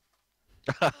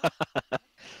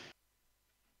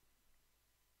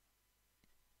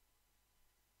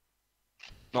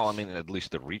 Well, I mean, at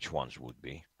least the reach ones would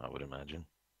be, I would imagine.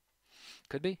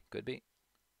 Could be, could be.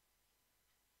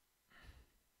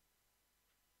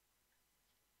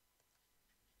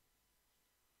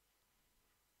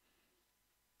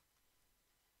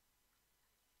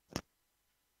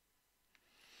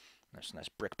 There's a nice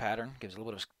brick pattern. Gives a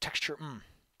little bit of texture.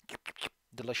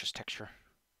 Delicious texture.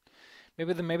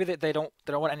 Maybe they don't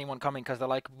want anyone coming because they're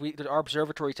like our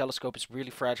observatory telescope is really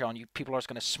fragile and people are just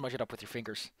gonna smudge it up with your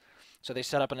fingers. So they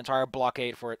set up an entire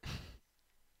blockade for it.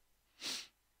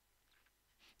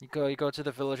 You go to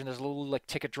the village and there's a little like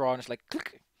ticket draw and it's like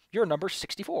click, you're number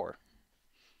 64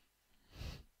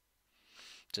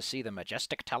 to see the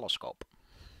majestic telescope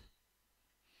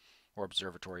or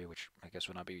observatory, which I guess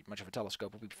would not be much of a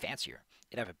telescope. It would be fancier.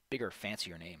 It'd have a bigger,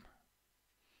 fancier name.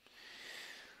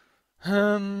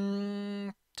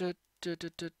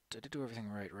 Did I do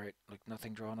everything right, right? Like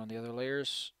nothing drawn on the other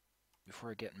layers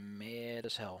before I get mad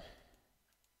as hell.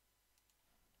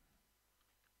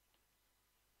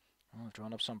 Oh, I've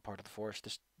drawn up some part of the forest.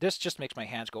 This just makes my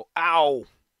hands go, ow!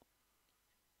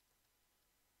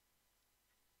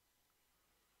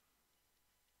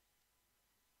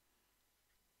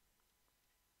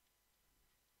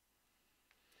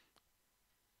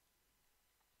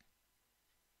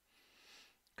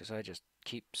 Because I just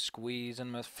keep squeezing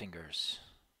my fingers.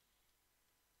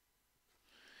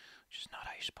 Which is not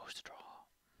how you're supposed to draw.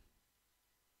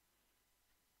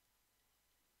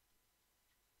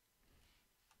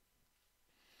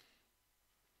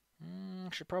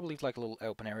 Should probably leave like little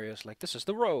open areas. Like, this is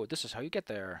the road. This is how you get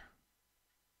there.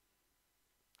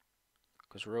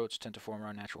 Because roads tend to form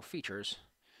around natural features.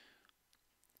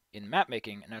 In map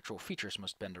making, natural features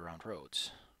must bend around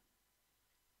roads.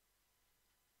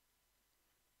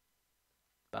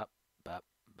 Bop, bop,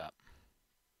 bop.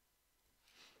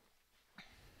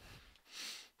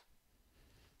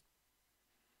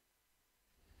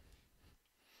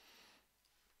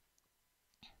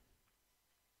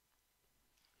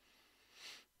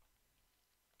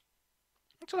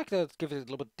 It's like to give it a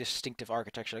little bit distinctive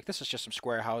architecture. Like, this is just some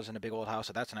square house and a big old house,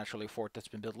 so that's naturally a fort that's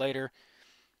been built later.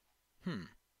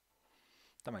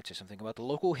 That might say something about the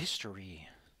local history.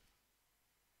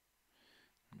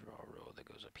 Draw a road that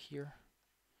goes up here.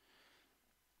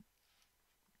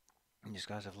 And these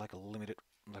guys have like a limited,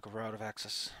 like a route of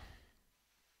access.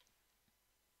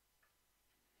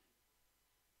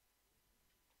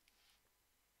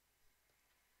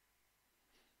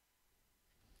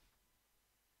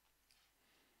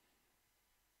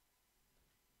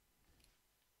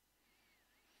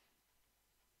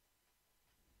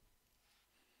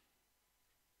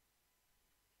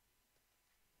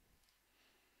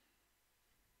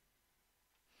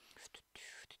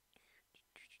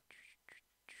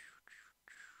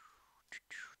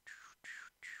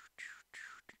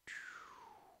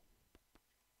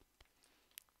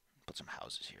 Put some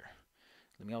houses here.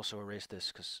 Let me also erase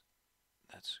this because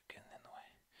that's getting in the way.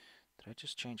 Did I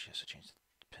just change this? I changed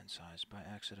the pen size by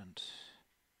accident.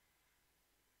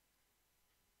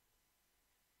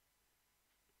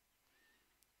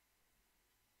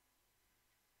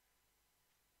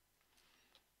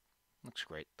 Looks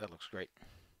great. That looks great.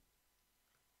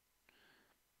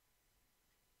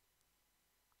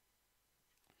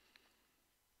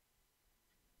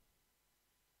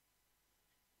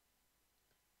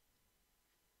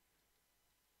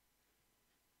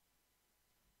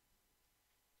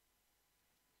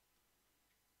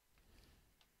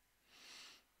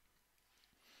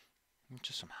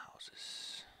 Just some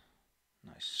houses.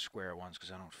 Nice square ones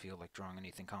because I don't feel like drawing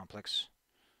anything complex.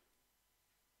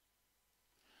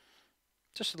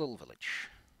 Just a little village.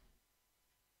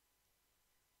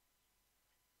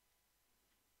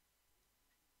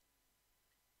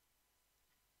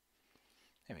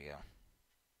 There we go.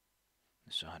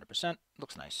 This is 100%.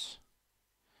 Looks nice.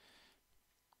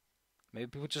 Maybe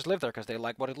people just live there because they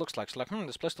like what it looks like. It's like,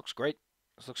 this place looks great.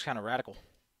 This looks kind of radical.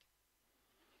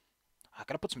 I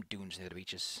gotta put some dunes near the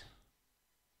beaches.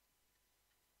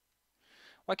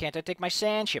 Why can't I take my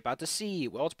sand ship out to sea?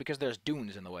 Well, it's because there's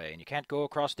dunes in the way, and you can't go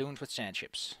across dunes with sand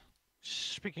ships.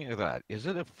 Speaking of that, is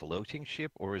it a floating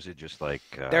ship or is it just like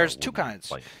There's two wooden kinds.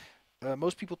 plank?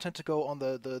 Most people tend to go on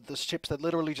the ships that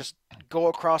literally just go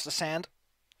across the sand.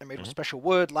 They're made with Hmm. special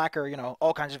wood, lacquer,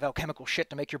 all kinds of alchemical shit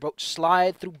to make your boat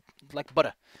slide through like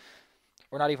butter.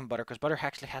 Or not even butter, because butter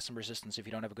actually has some resistance if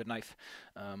you don't have a good knife.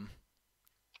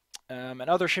 And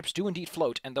other ships do indeed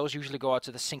float, and those usually go out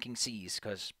to the sinking seas,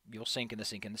 because you'll sink in the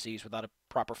sinking seas without a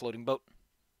proper floating boat.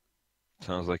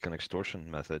 Sounds like an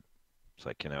extortion method. It's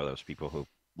like, those people who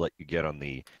let you get on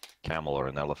the camel or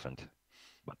an elephant,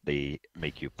 but they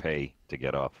make you pay to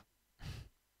get off.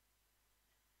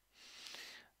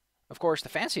 Of course, the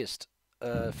fanciest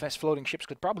fast floating ships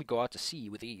could probably go out to sea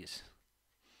with ease.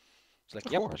 It's like,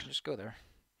 Of yep, we course. can just go there.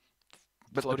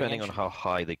 But Floating depending on engine. how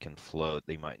high they can float,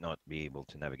 they might not be able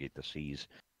to navigate the seas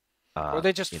Or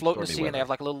they just in float in the stormy sea and they have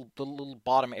weather. like a little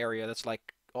bottom area that's like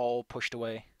all pushed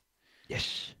away.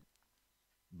 Yes.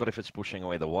 But if it's pushing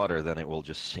away the water, then it will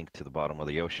just sink to the bottom of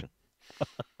the ocean.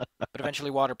 But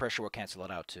eventually water pressure will cancel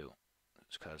it out too.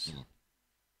 It's because Mm.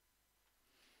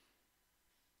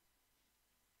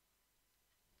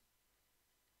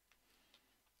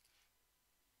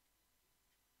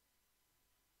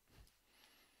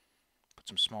 put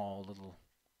some small little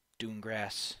dune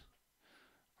grass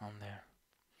on there.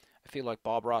 I feel like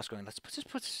Bob Ross going, let's just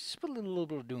put a little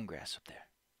bit of dune grass up there.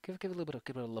 Give it a little bit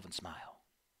of love and smile.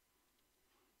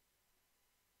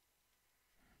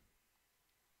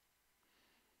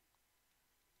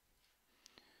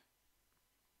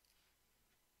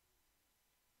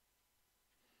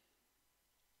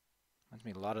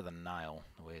 Reminds me a lot of the Nile,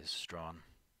 the way it's drawn,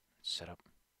 set up.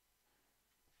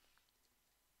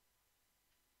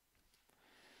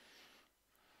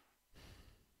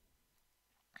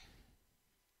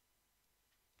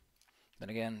 Then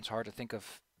again, it's hard to think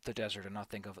of the desert and not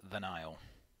think of the Nile.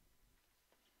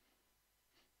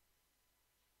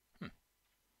 Hmm.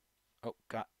 Oh,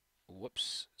 got.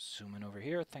 Whoops. Zoom in over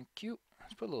here. Thank you.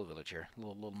 Let's put a little village here.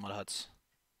 Little mud huts.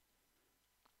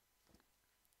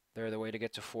 They're the way to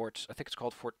get to Fort. I think it's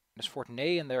called Fort. There's Fort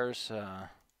Ney and there's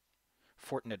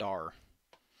Fort Nadar,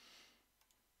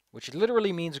 which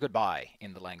literally means goodbye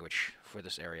in the language for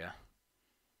this area.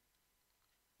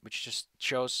 Which just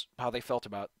shows how they felt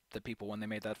about the people when they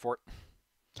made that fort.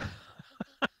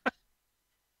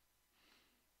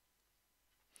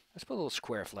 Let's put a little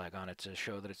square flag on it to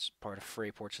show that it's part of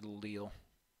Freyport's little deal.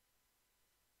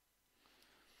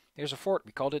 Here's a fort.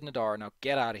 We called it Nadar. Now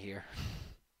get out of here.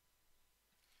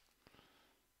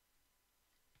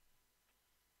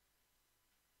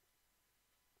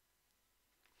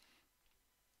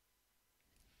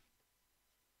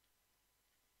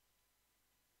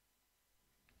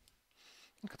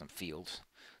 Look at them fields.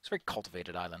 It's a very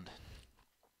cultivated island.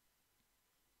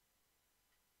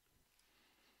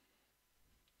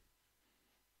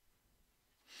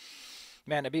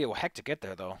 Man, it'd be a heck to get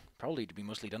there, though. Probably to be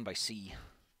mostly done by sea.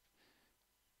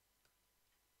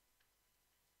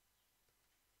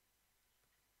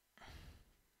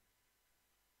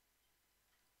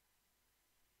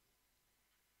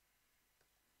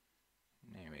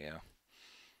 There we go.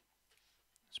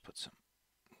 Let's put some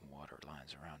water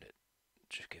lines around it.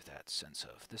 Just give that sense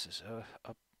of this is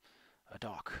a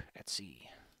dock at sea.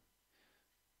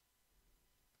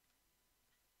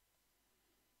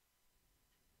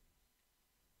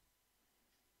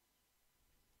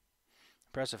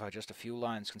 Impressive how just a few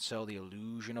lines can sell the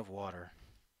illusion of water.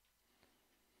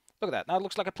 Look at that. Now it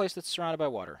looks like a place that's surrounded by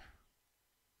water.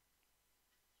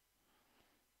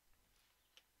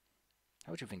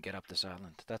 How would you even get up this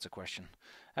island? That's a question.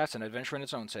 That's an adventure in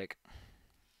its own sake.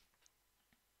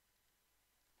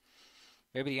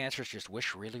 Maybe the answer is just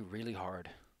wish really, really hard.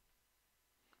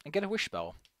 And get a wish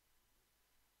spell.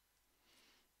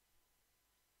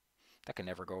 That can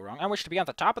never go wrong. I wish to be on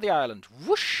the top of the island.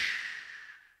 Whoosh!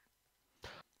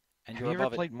 And Have you're you ever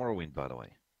above it. played Morrowind, by the way?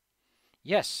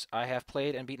 Yes, I have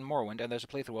played and beaten Morrowind, and there's a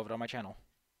playthrough of it on my channel.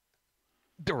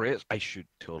 There is. I should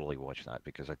totally watch that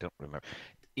because I don't remember.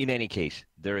 In any case,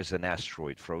 there is an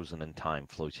asteroid frozen in time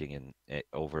floating in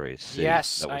over a city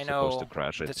Yes, that was I supposed to know.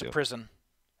 crash It's a into. prison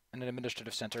and an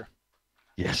administrative center.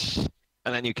 Yes.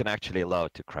 And then you can actually allow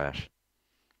it to crash.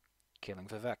 Killing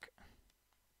Vivek.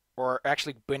 Or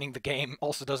actually winning the game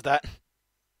also does that.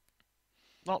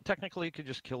 Well, technically, you could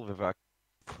just kill Vivek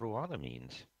through other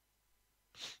means.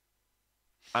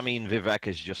 I mean, Vivek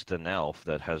is just an elf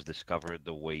that has discovered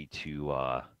the way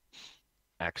to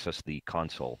access the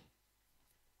console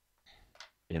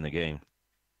in the game.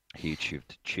 He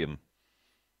achieved Chim.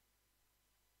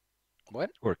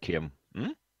 What? Or Kim.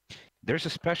 Hmm? There's a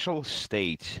special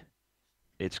state.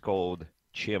 It's called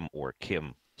Chim or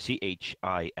Kim. Chim.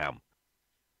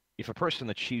 If a person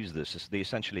achieves this, they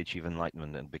essentially achieve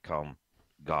enlightenment and become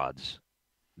gods.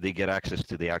 They get access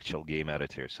to the actual game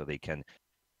editor, so they can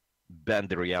bend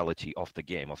the reality of the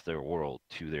game, of their world,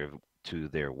 to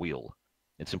their will.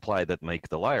 It's implied that Make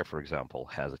the Liar, for example,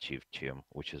 has achieved Chim,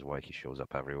 which is why he shows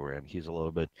up everywhere, and he's a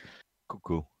little bit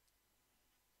cuckoo.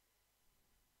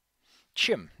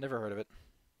 Chim. Never heard of it.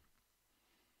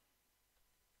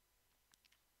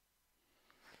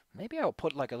 Maybe I'll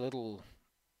put like a little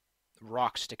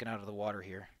rock sticking out of the water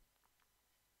here.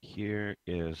 Here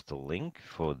is the link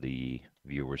for the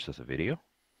viewers of the video.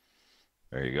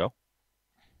 There you go.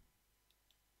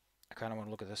 I kind of want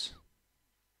to look at this.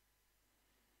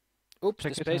 Oops,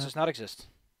 Check this it base out. does not exist.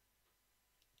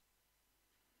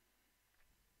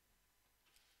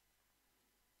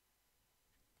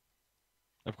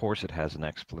 Of course, it has an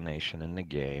explanation in the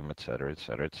game, etc.,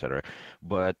 etc., etc.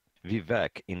 But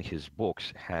Vivek, in his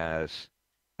books, has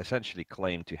essentially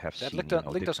claimed to have That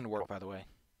seen, link doesn't work, by the way.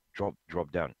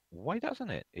 drop down. Why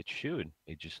doesn't it? It should.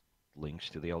 It just links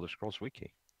to the Elder Scrolls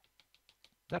Wiki.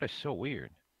 That is so weird.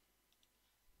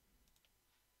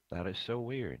 That is so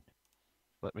weird.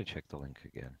 Let me check the link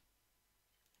again.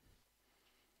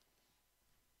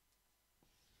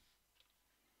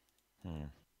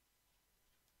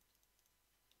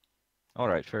 All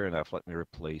right, fair enough. Let me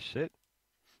replace it.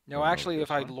 No, Remove actually, this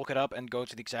if I one. look it up and go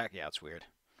to the exact... Yeah, it's weird.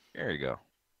 There you go.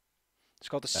 It's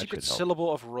called the That Secret should help.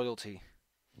 Syllable of Royalty.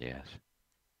 Yes.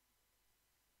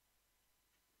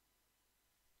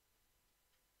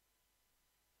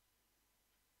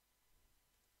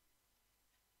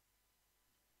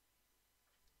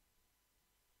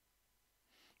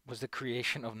 Was the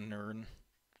creation of Nern.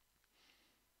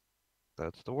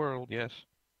 That's the world, yes.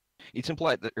 It's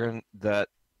implied that that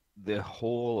the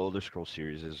whole Elder Scrolls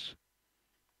series is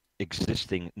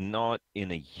existing not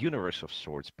in a universe of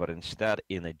sorts, but instead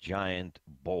in a giant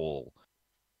bowl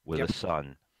with Yep. a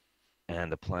sun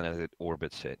and the planet that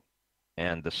orbits it.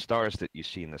 And the stars that you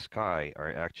see in the sky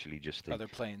are actually just a Other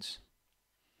planes.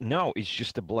 no, it's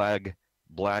just a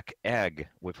black egg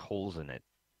with holes in it.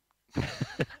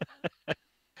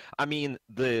 I mean,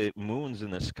 the moons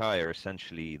in the sky are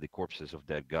essentially the corpses of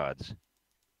dead gods.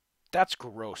 That's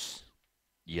gross.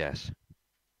 Yes.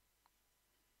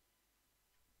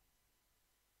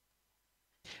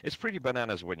 It's pretty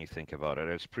bananas when you think about it.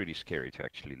 It's pretty scary to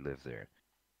actually live there.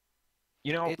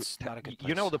 It's not a good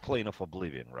You know place. the plane of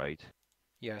Oblivion, right?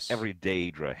 Yes. Every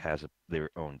Daedra has their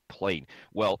own plane.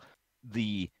 Well,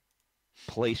 the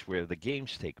place where the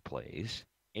games take place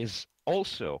is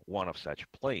also one of such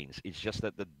planes. It's just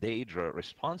that the Daedra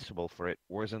responsible for it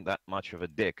wasn't that much of a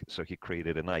dick, so he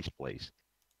created a nice place.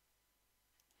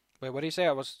 Wait, what do you say?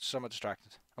 I was somewhat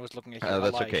distracted. I was looking at your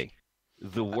That's ally. okay.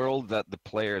 The world that the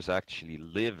players actually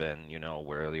live in,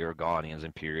 where the Argonians,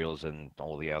 Imperials, and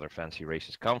all the other fancy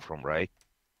races come from, right?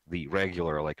 The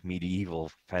regular, like,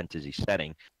 medieval fantasy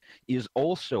setting, is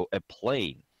also a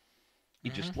plane. It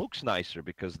Mm-hmm. just looks nicer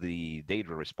because the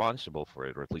data responsible for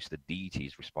it, or at least the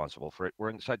deities responsible for it,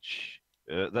 weren't such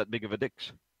that big of a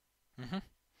dicks. Mm-hmm.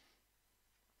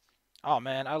 Oh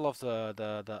man, I love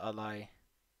the ally.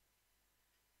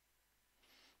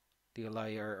 The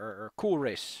ally are cool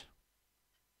race.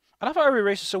 I love how every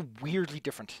race is so weirdly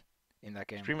different in that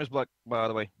game. Stream is black, by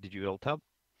the way. Did you alt tab?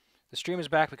 The stream is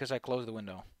back because I closed the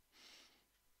window.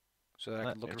 So that I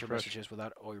Let could me look at your refresh. messages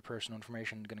without all your personal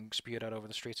information getting spewed out over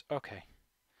the streets. Okay.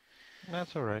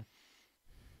 That's all right.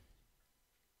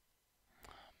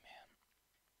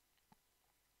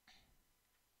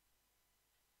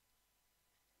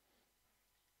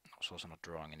 Also, also not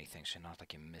drawing anything, so not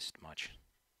like you missed much.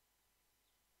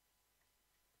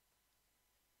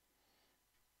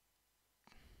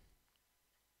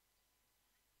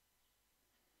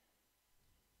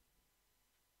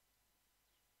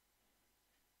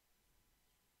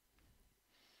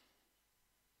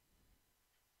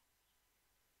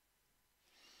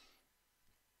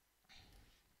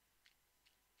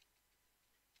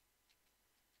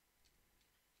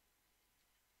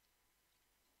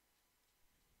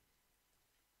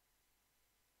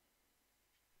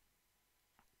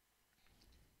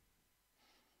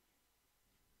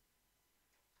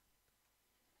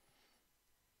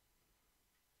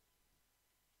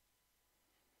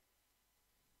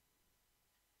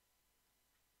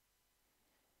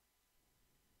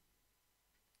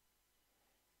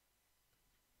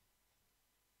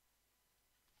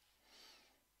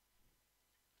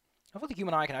 I feel the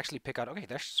human eye can actually pick out. Okay,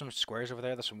 there's some squares over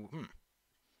there. There's some.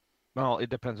 Well, it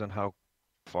depends on how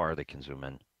far they can zoom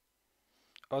in.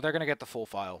 Oh, they're gonna get the full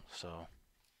file, so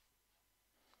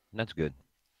That's good.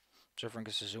 everyone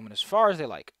gets to zoom in as far as they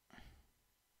like.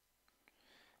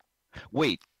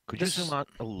 Wait, could you This zoom is out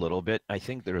a little bit? I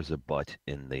think there is a butt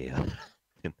in the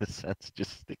in the sense.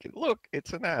 Just stick it. Look,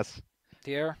 it's an S.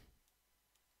 the air.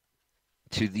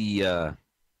 To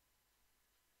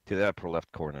the upper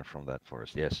left corner from that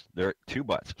forest. Yes, there are two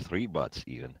butts, three butts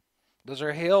even. Those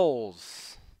are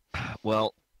hills.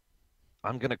 Well,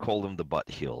 I'm gonna call them the butt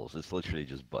hills. It's literally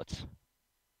just butts.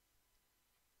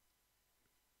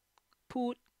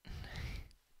 Poot.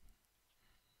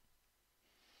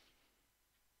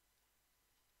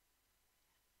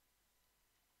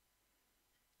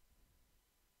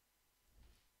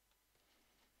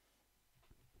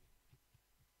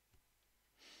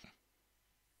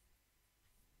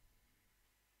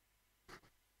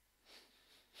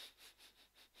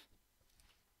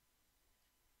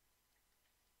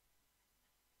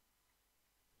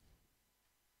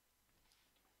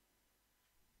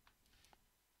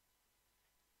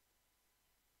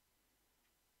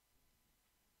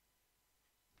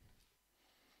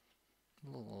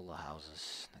 Little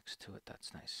houses next to it.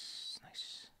 That's nice.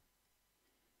 Nice.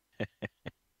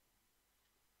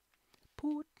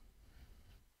 Poot.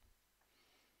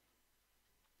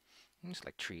 It's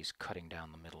like trees cutting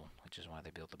down the middle, which is why they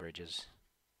built the bridges.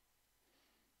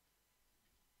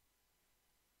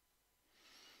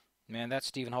 Man, that's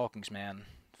Stephen Hawking's man.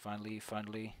 Finally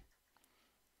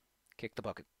kicked the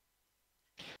bucket.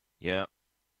 Yeah,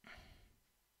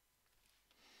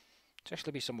 To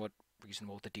actually be somewhat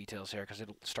reasonable with the details here, because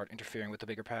it'll start interfering with the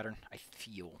bigger pattern. I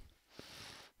feel.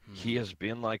 he has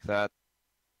been like that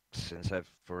since I've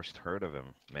first heard of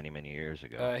him many years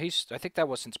ago. He's. I think that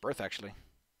was since birth, actually,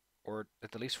 or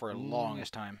at the least for a Mm,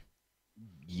 longest time.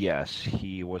 Yes,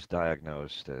 he was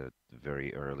diagnosed at a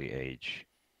very early age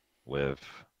with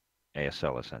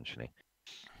ASL, essentially.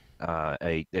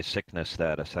 A sickness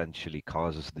that essentially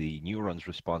causes the neurons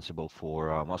responsible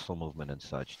for muscle movement and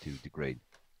such to degrade.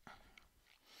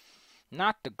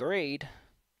 Not degrade.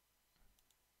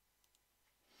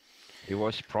 He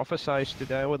was prophesied to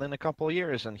die within a couple of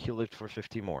years, and he lived for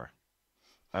 50 more.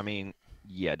 I mean,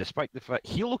 yeah, despite the fact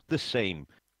he looked the same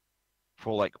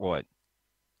for like what,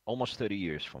 almost 30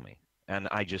 years for me, and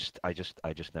I just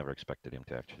never expected him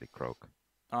to actually croak,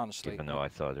 Honestly, even though I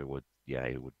thought it would, yeah,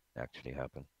 it would actually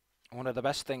happen. one of the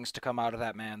best things to come out of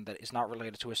that man that is not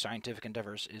related to his scientific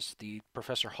endeavors is the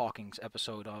Professor Hawking's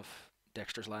episode of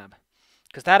Dexter's Lab.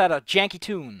 Because that had a janky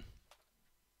tune.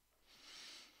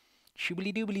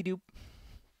 Shoobly doobly doop.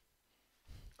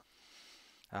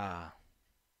 Ah.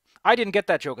 I didn't get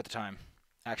that joke at the time,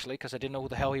 actually, because I didn't know who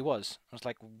the hell he was. I was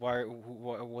like,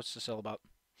 what's this all about?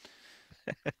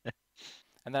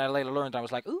 And then I later learned, I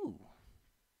was like, ooh.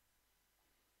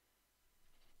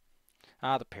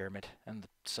 Ah, the pyramid and the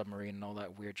submarine and all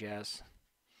that weird jazz.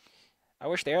 I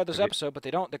wish they aired this Have you? episode, but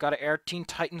they don't. They gotta air Teen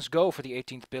Titans Go for the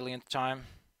 18th billionth time.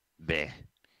 Bleh.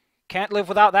 Can't live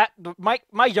without that.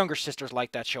 My younger sisters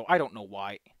like that show. I don't know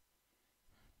why.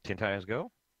 Teen Titans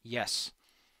Go? Yes.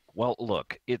 Well,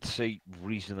 look, it's a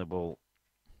reasonable.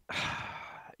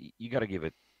 You got to give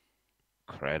it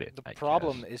credit, The I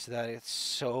problem guess. is that it's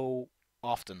so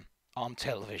often on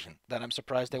television that I'm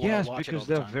surprised they want to Yes, watch it all because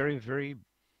the they're time. very, very,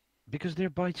 because they're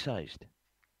bite-sized.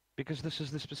 Because this is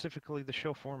specifically the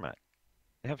show format.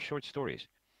 They have short stories.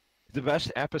 The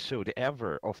best episode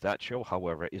ever of that show,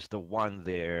 however, is the one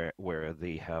there where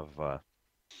they have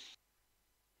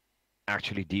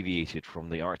actually deviated from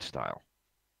the art style.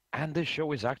 And the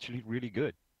show is actually really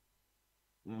good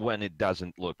when it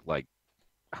doesn't look like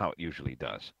how it usually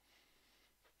does.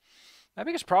 My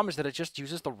biggest problem is that it just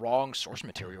uses the wrong source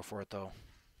material for it, though.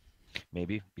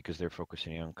 Maybe because they're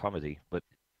focusing on comedy, but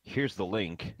here's the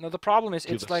link No, the problem is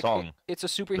to it's the like song it's a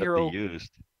that they superhero.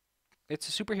 used. It's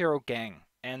a superhero gang,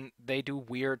 and they do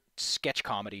weird sketch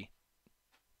comedy,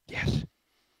 Yes,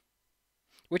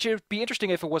 which would be interesting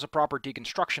if it was a proper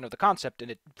deconstruction of the concept,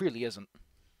 and it really isn't.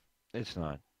 it's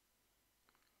not.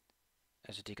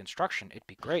 As a deconstruction, it'd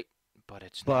be great, but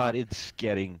it's But not. it's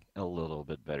getting a little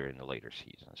bit better in the later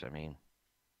seasons. I mean,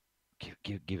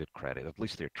 give it credit. At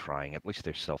least they're trying. At least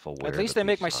they're At self-aware least that they they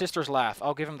make my suck. sisters laugh.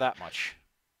 I'll give them that much.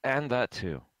 And that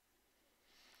too.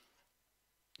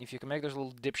 If you can make those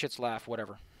little dipshits laugh,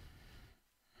 whatever.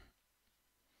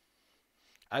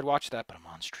 I'd watch that, but I'm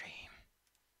on stream.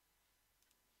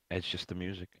 It's just the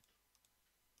music.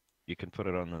 You can put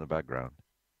it on in the background.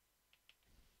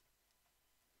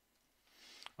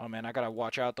 Oh man, I gotta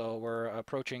watch out though. We're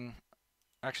approaching.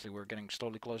 Actually, we're getting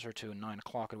slowly closer to 9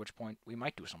 o'clock, at which point we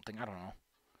might do something. I don't know.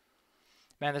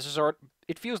 Man, this is our.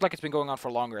 It feels like it's been going on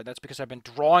for longer. That's because I've been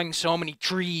drawing so many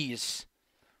trees.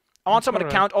 I want That's someone all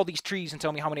to right. count all these trees and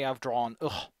tell me how many I've drawn.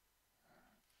 Ugh.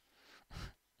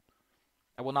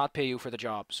 I will not pay you for the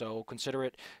job, so consider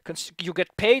it. You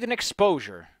get paid in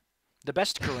exposure, the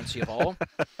best currency of all.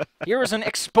 Here is an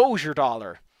exposure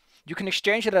dollar. You can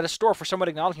exchange it at a store for someone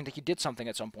acknowledging that you did something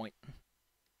at some point.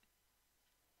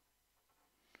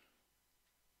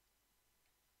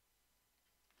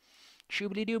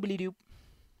 Shoobly doobly doop.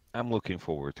 I'm looking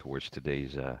forward towards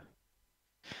today's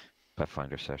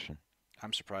Pathfinder session.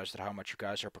 I'm surprised at how much you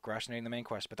guys are procrastinating the main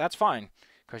quest, but that's fine,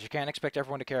 because you can't expect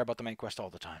everyone to care about the main quest all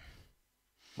the time.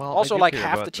 Well, I Also, do like care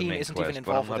half the about the team main isn't even quest,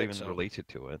 but I'm involved with not it, even so related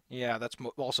to it. yeah, that's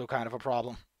also kind of a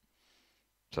problem.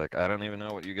 It's like, I don't even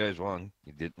know what you guys want.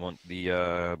 You did want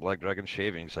the Black Dragon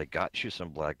shavings. I got you some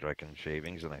Black Dragon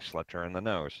shavings, and I slapped her in the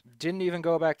nose. Didn't even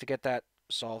go back to get that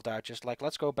solved out. Just like,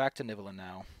 let's go back to Nivellen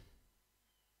now.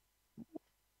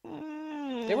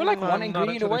 They were like one I'm not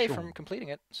ingredient entirely away sure. from completing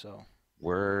it, so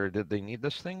Where did they need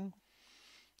this thing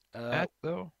uh, at,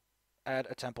 though? add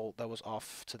a temple that was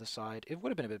off to the side. It would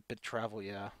have been a bit of travel,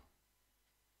 yeah.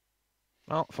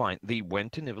 Well, fine. They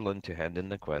went to Nivellen to hand in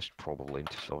the quest, probably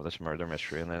to solve this murder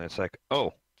mystery, and then it's like,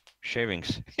 oh,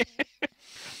 shavings.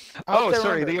 Out Oh, there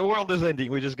sorry, under, the world is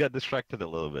ending. We just got distracted a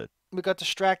little bit. we got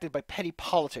distracted by petty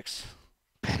politics.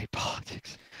 Petty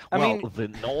politics. I Well, mean, the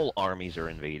Knoll armies are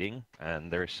invading,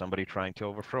 and there's somebody trying to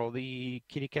overthrow the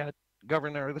kitty cat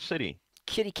governor of the city.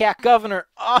 kitty cat governor.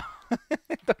 Oh,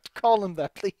 don't call him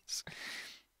that, please.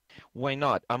 Why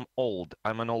not? I'm old.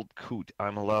 I'm an old coot.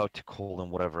 I'm allowed to call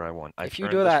them whatever I want. I've If you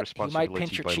earned do this that, he might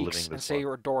pinch responsibility your by cheeks living and this say life.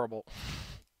 you're adorable.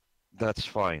 That's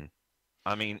fine.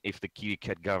 I mean, if the kitty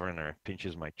cat governor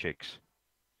pinches my chicks,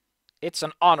 It's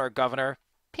an honor, governor.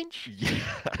 Pinch. yeah,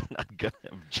 I'm not gonna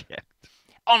object.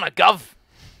 Honor, gov.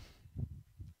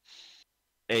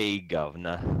 A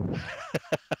governor.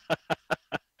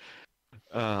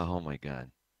 Oh my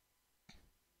God.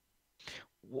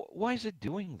 Why is it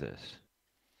doing this?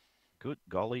 Good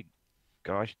golly,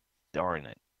 gosh darn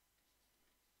it.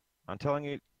 I'm telling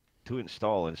you to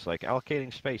install, and it's like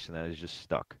allocating space, and then it's just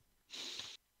stuck.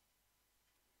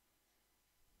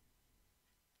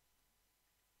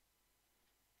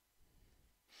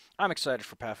 I'm excited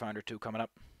for Pathfinder 2 coming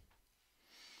up.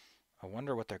 I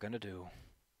wonder what they're gonna do.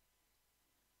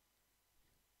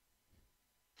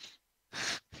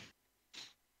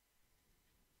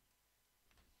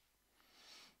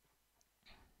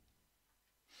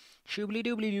 Shoobly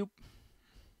doobly doop.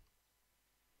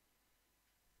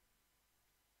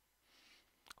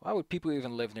 Why would people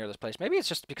even live near this place? Maybe it's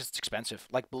just because it's expensive.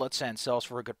 Like Blood Sand sells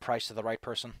for a good price to the right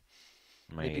person.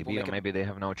 Maybe people Maybe, or make it. maybe they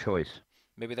have no choice.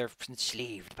 Maybe they're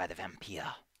enslaved by the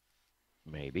vampire.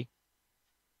 Maybe.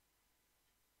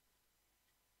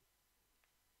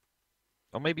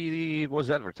 Or maybe it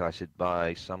was advertised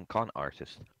by some con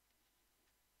artist.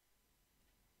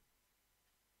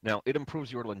 Now, it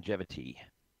improves your longevity.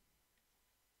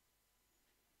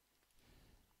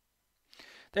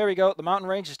 There we go. The mountain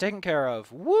range is taken care of.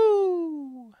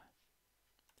 Woo!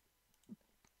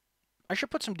 I should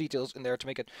put some details in there to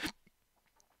make it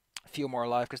feel more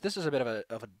alive, because this is a bit of a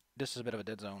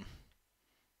dead zone.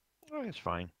 Oh, it's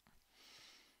fine.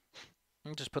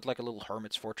 And just put like a little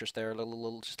hermit's fortress there,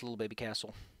 just a little baby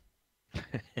castle. I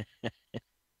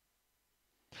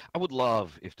would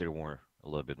love if there were a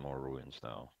little bit more ruins,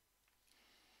 though.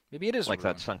 Maybe it is a Like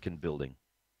ruin. that sunken building.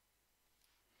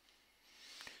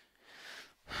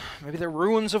 Maybe they're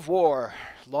ruins of war,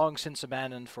 long since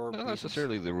abandoned for Not reasons.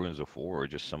 necessarily the ruins of war,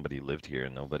 just somebody lived here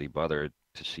and nobody bothered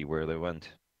to see where they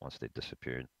went once they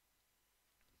disappeared.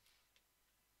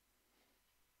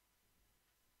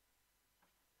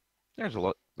 There's a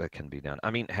lot that can be done.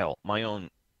 I mean, hell, my own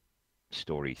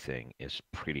story thing is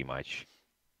pretty much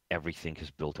everything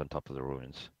is built on top of the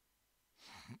ruins.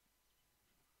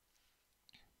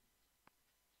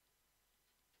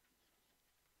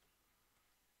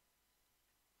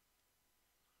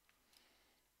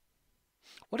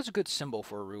 What is a good symbol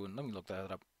for a ruin? Let me look that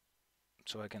up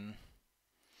so I can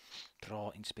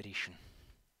draw inspiration.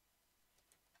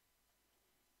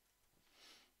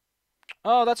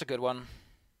 Oh, that's a good one.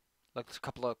 Like a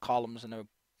couple of columns and a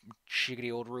shiggity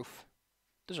old roof.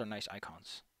 Those are nice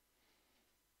icons.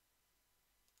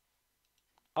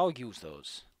 I'll use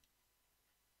those.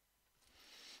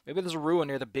 Maybe there's a ruin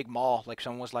near the big mall. Like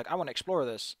someone was like, I want to explore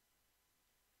this.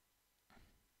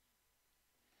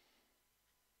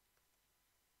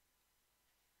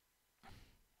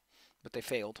 But they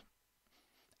failed.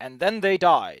 And then they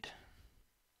died.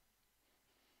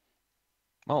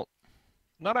 Well,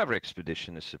 not every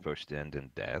expedition is supposed to end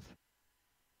in death.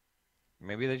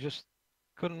 Maybe they just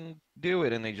couldn't do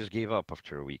it and they just gave up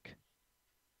after a week.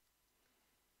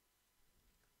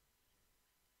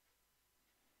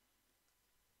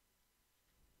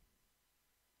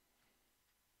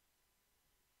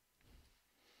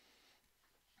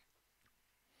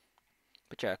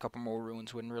 But yeah, a couple more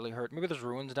ruins wouldn't really hurt. Maybe there's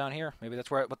ruins down here. Maybe that's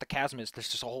where what the chasm is. There's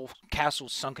just a whole castle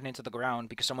sunken into the ground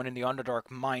because someone in the Underdark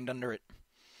mined under it.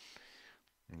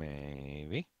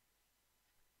 Maybe.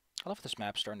 I love this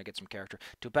map starting to get some character.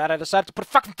 Too bad I decided to put a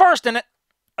fucking forest in it!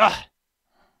 Ugh!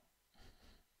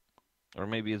 Or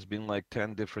maybe it's been like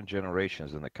 10 different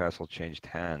generations and the castle changed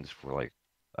hands for like,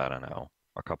 I don't know,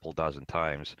 a couple dozen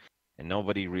times. And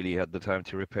nobody really had the time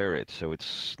to repair it. So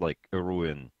it's like a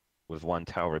ruin with one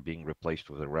tower being replaced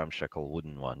with a ramshackle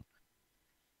wooden one.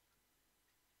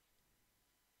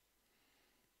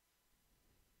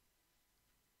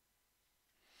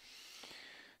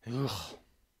 Ugh.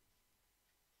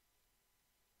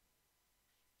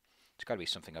 There's got to be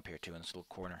something up here too in this little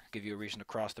corner. Give you a reason to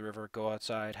cross the river, go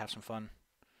outside, have some fun.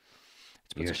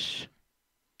 Yes.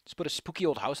 Let's put a spooky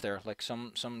old house there, like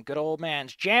some good old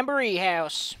man's jamboree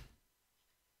house.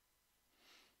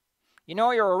 You know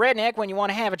you're a redneck when you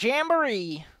want to have a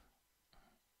jamboree.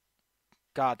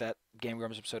 God, that Game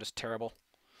Grumps episode is terrible.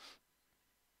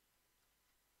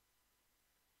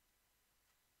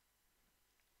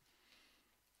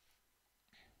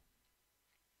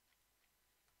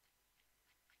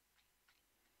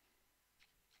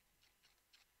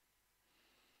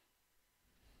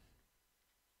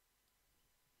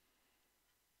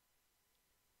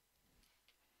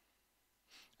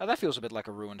 Oh, that feels a bit like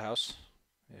a ruined house.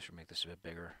 Maybe I should make this a bit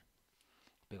bigger.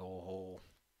 Big old hole.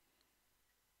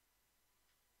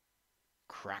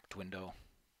 Cracked window.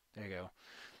 There you go.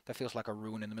 That feels like a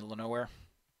ruin in the middle of nowhere.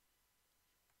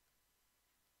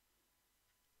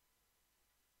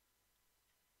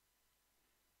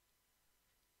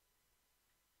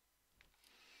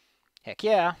 Heck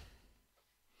yeah.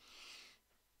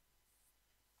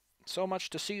 So much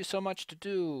to see, so much to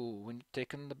do when you're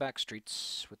taking the back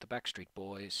streets with the Backstreet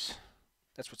Boys.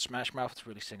 That's what Smash Mouth is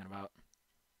really singing about.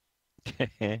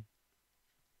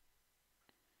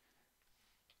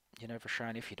 You never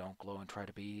shine if you don't glow, and try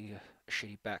to be a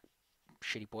shitty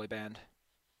boy band.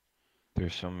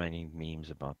 There's so many memes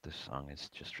about this song. It's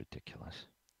just ridiculous.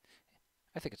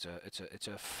 I think it's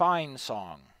a fine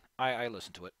song. I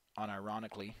listen to it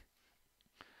unironically.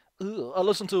 Ugh, I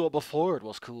listened to it before it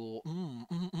was cool.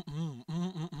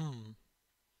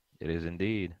 It is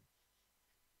indeed.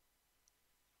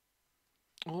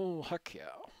 Oh heck yeah!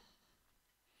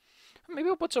 Maybe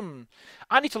we'll put some.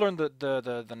 I need to learn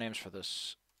the names for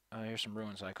this. Here's some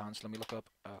ruins icons. Let me look up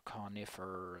a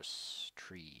coniferous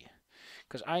tree,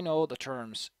 because I know the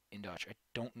terms in Dutch. I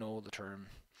don't know the term.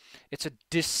 It's a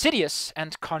deciduous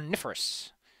and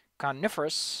coniferous.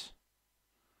 Coniferous.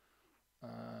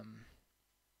 Um.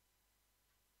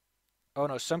 Oh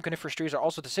no, some coniferous trees are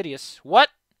also deciduous. What?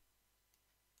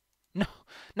 No.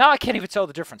 Now I can't even tell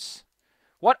the difference.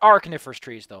 What are coniferous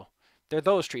trees though? They're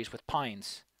those trees with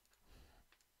pines.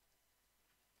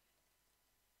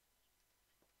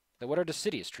 Then what are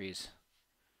deciduous trees?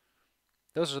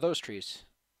 Those are those trees.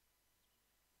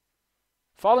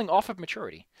 Falling off of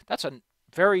maturity. That's a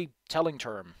very telling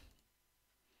term.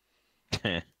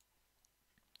 But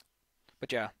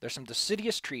yeah, there's some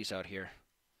deciduous trees out here.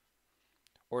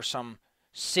 Or some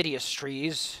sidious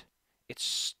trees.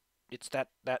 It's that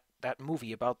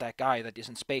movie about that guy that is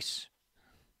in space.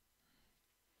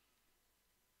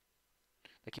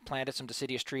 Like he planted some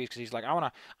deciduous trees because he's like, I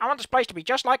want this place to be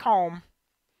just like home.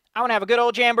 I want to have a good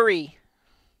old jamboree.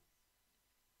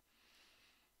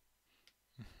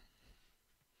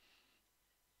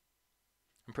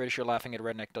 I'm pretty sure laughing at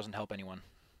redneck doesn't help anyone,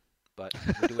 but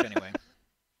we do it anyway.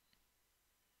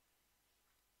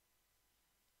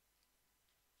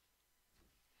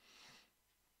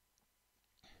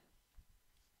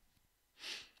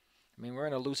 I mean, we're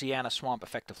in a Louisiana swamp,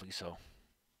 effectively, so.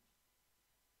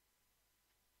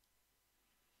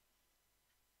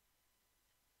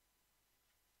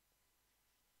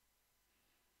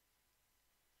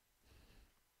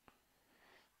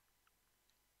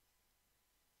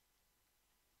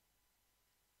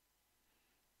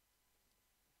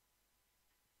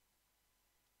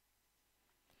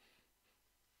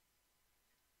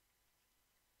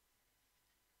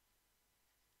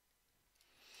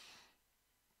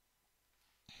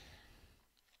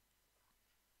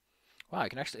 Wow, I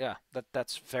can actually, yeah,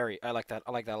 that's very, I like that.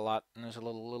 I like that a lot. And there's a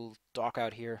little dock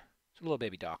out here. It's a little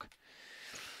baby dock.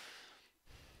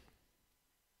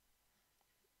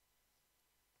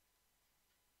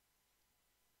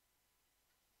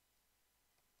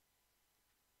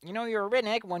 You know, you're a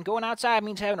redneck when going outside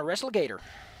means having to wrestle a gator.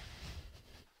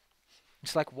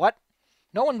 It's like, what?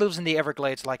 No one lives in the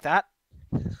Everglades like that.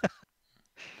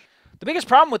 The biggest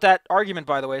problem with that argument,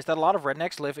 by the way, is that a lot of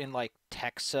rednecks live in like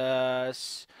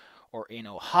Texas or in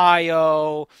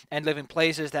Ohio and live in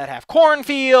places that have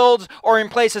cornfields or in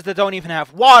places that don't even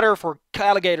have water for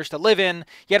alligators to live in.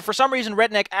 Yet for some reason,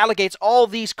 redneck allocates all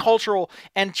these cultural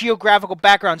and geographical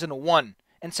backgrounds into one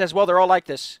and says, well, they're all like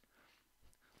this.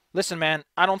 Listen, man,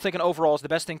 I don't think an overall is the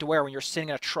best thing to wear when you're sitting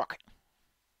in a truck.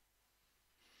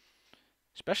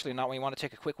 Especially not when you want to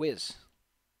take a quick whiz.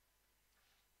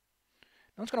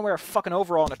 No one's going to wear a fucking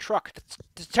overall in a truck.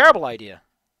 That's a terrible idea.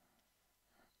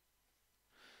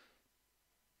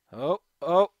 Oh,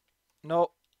 oh,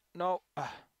 no, no. If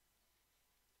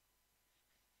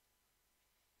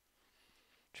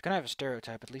you're going to have a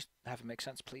stereotype, at least have it make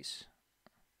sense, please.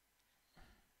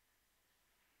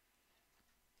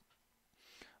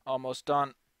 Almost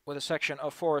done with a section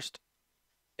of forest.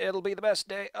 It'll be the best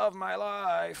day of my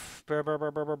life. Burp, burp,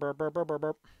 burp, burp, burp, burp, burp, burp,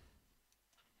 burp.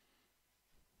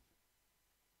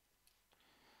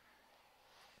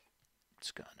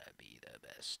 It's gonna be the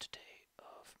best day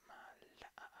of my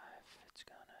life. It's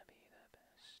gonna be the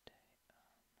best day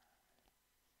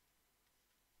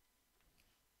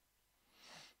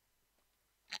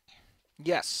of...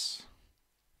 Yes.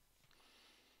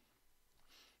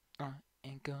 I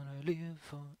ain't gonna live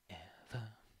forever.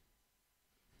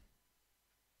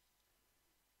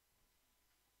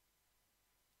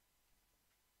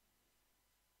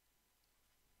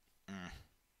 Mm.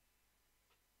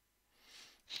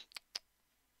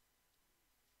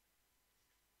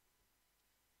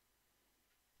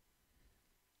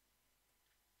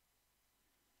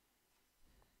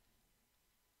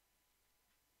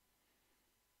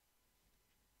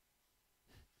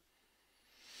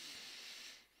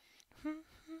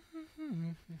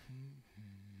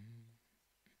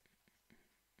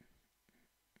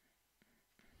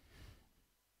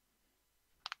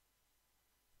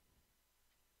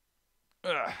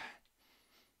 Ugh.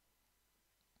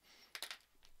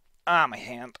 Ah, my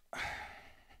hand.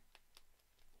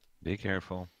 Be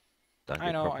careful. Don't I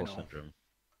get know, I carpal know. syndrome.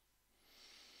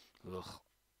 Ugh.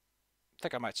 I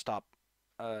think I might stop.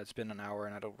 It's been an hour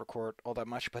and I don't record all that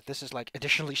much, but this is like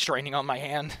additionally straining on my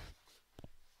hand.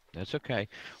 That's okay.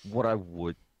 What I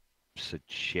would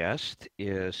suggest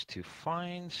is to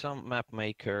find some map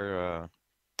maker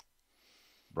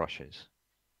brushes.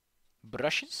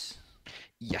 Brushes?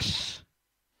 Yes.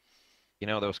 You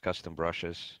know those custom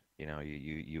brushes?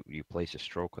 You place a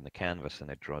stroke on the canvas and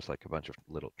it draws like a bunch of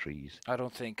little trees. I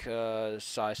don't think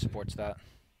size supports that.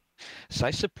 Sai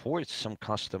supports some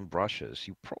custom brushes.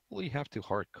 You probably have to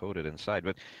hard code it inside,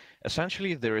 but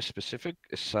essentially there is specific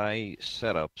Sai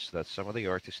setups that some of the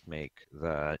artists make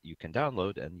that you can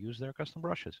download and use their custom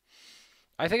brushes.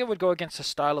 I think it would go against the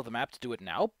style of the map to do it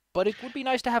now, but it would be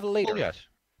nice to have it Well, later. yes.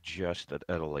 Just at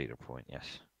a later point,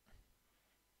 yes.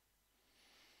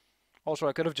 Also,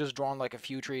 I could have just drawn like a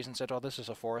few trees and said, oh, this is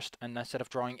a forest, and instead of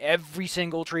drawing every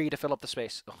single tree to fill up the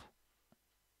space. Ugh.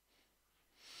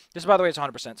 This, by the way, is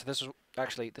 100%, so this is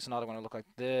actually, this is not going to look like,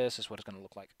 this is what it's going to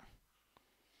look like.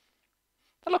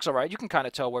 That looks alright. You can kind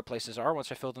of tell where places are.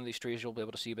 Once I filled in these trees, you'll be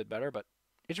able to see a bit better, but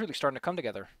it's really starting to come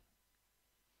together.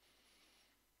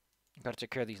 Gotta take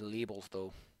care of these labels,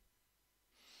 though.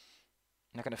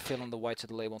 I'm not going to fill in the whites of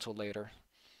the label until later.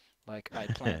 Like, I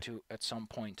plan to, at some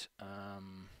point,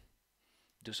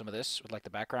 do some of this with, like, the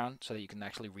background so that you can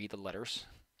actually read the letters.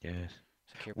 Yes.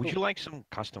 So here, Would boom. you like some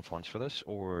custom fonts for this,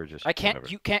 or just I can't,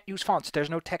 whatever? you can't use fonts. There's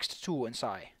no text tool in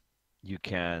Psy. You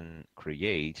can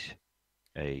create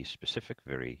a specific,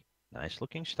 very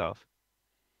nice-looking stuff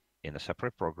in a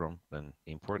separate program, then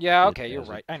import Yeah, it okay, you're as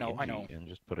a right. I know, I know. PNG and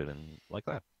just put it in like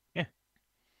that. Yeah.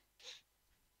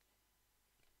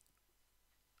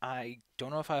 I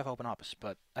don't know if I have open office,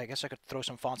 but I guess I could throw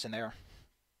some fonts in there.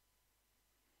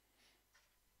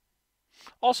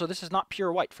 Also, this is not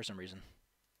pure white for some reason.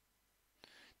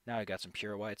 Now I got some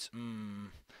pure whites.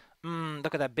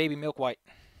 Look at that baby milk white.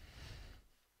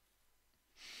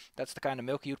 That's the kind of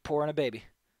milk you'd pour on a baby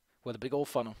with a big old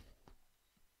funnel.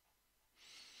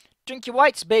 Drink your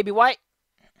whites, baby white.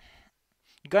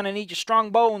 You're gonna need your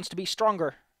strong bones to be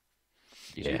stronger,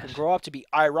 so you can Yes. grow up to be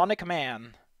ironic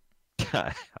man.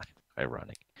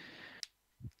 Ironic.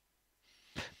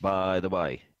 By the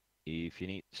by, if you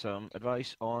need some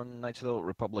advice on Knights of the Old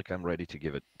Republic, I'm ready to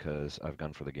give it because I've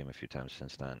gone for the game a few times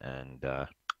since then, and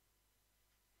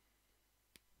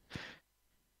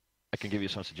I can give you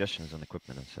some suggestions on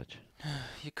equipment and such.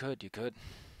 You could, you could.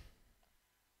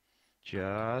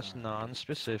 Just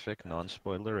non-specific,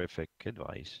 non-spoilerific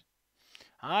advice.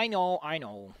 I know, I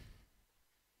know.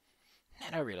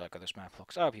 Man, I really like how this map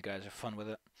looks. I hope you guys have fun with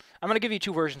it. I'm going to give you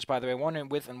two versions, by the way, one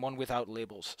with and one without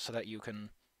labels, so that you can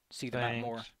see the map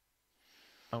more. Thanks.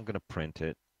 I'm gonna print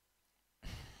it.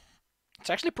 It's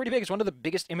actually pretty big. It's one of the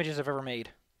biggest images I've ever made.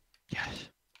 Yes.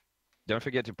 Don't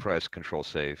forget to press Control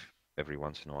Save every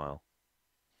once in a while.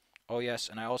 Oh, yes,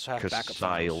 and I also have Because backup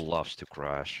Sai photos. loves to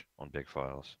crash on big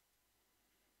files.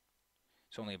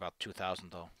 It's only about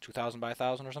 2,000, though. 2,000 by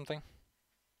 1,000 or something?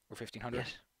 Or 1,500?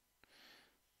 Yes.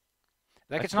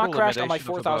 Like, I've it's put a not crashed on my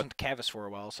limitation of about 4,000 canvas for a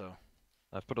while, so...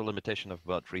 I've put a limitation of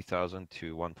about 3,000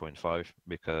 to 1.5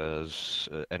 because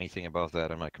anything above that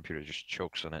on my computer just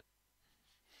chokes on it.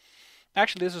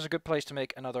 Actually, this is a good place to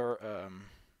make another,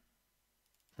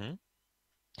 Hmm?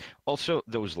 Also,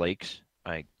 those lakes,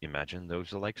 I imagine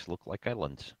those lakes look like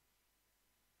islands.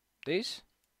 These?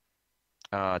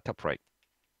 Top right.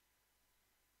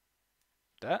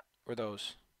 That? Or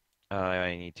those?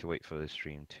 I need to wait for the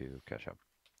stream to catch up.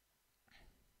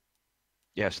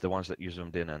 Yes, the ones that you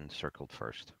zoomed in and circled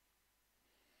first.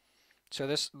 So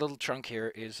this little chunk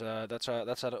here is, that's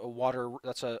a water,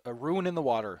 that's a ruin in the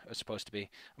water, it's supposed to be. I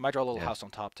might draw a little Yes. house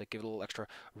on top to give it a little extra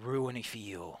ruiny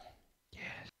feel.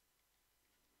 Yes.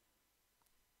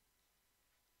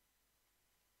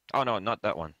 Oh no, not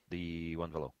that one. The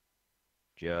one below.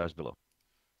 Just below.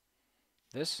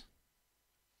 This?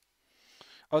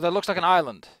 Oh, that looks like an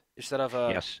island instead of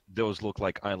a... Yes, those look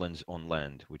like islands on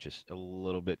land, which is a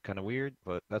little bit kind of weird,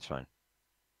 but that's fine.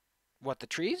 What, the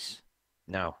trees?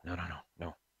 No, no, no, no,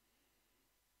 no.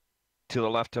 To the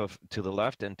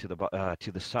left and to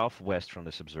the southwest from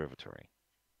this observatory,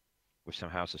 with some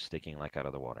houses sticking like out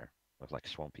of the water, with like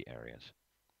swampy areas.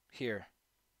 Here.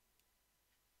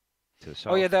 To the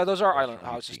Oh yeah, south, those are west island from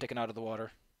you houses see. sticking out of the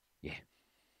water. Yeah,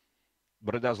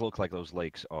 but it does look like those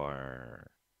lakes are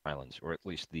islands, or at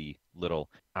least the little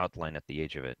outline at the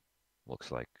edge of it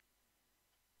looks like.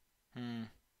 Hmm.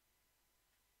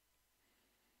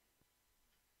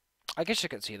 I guess you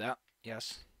could see that.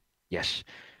 Yes. Yes.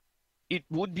 It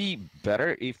would be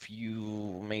better if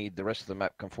you made the rest of the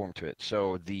map conform to it.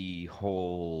 So the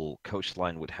whole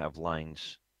coastline would have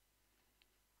lines.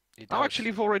 It Oh, does. actually,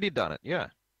 you've already done it. Yeah.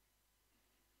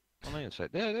 On the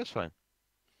inside. Yeah, that's fine.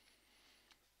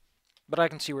 But I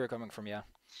can see where you're coming from, yeah.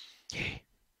 Yeah. I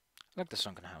like the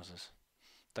sunken houses.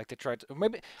 Like they tried to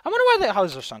maybe I wonder why the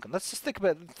houses are sunken. Let's just think a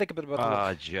bit about the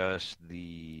look. Just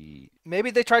the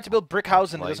Maybe they tried to build brick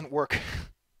houses and it mudslide. doesn't work.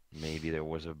 Maybe there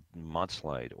was a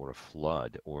mudslide or a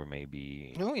flood, or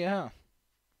maybe Oh yeah.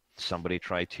 somebody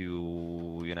tried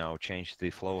to, change the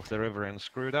flow of the river and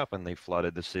screwed up, and they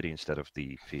flooded the city instead of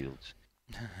the fields.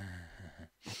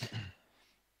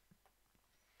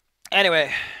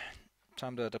 Anyway,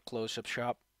 time to close up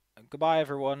shop. Goodbye,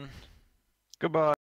 everyone. Goodbye.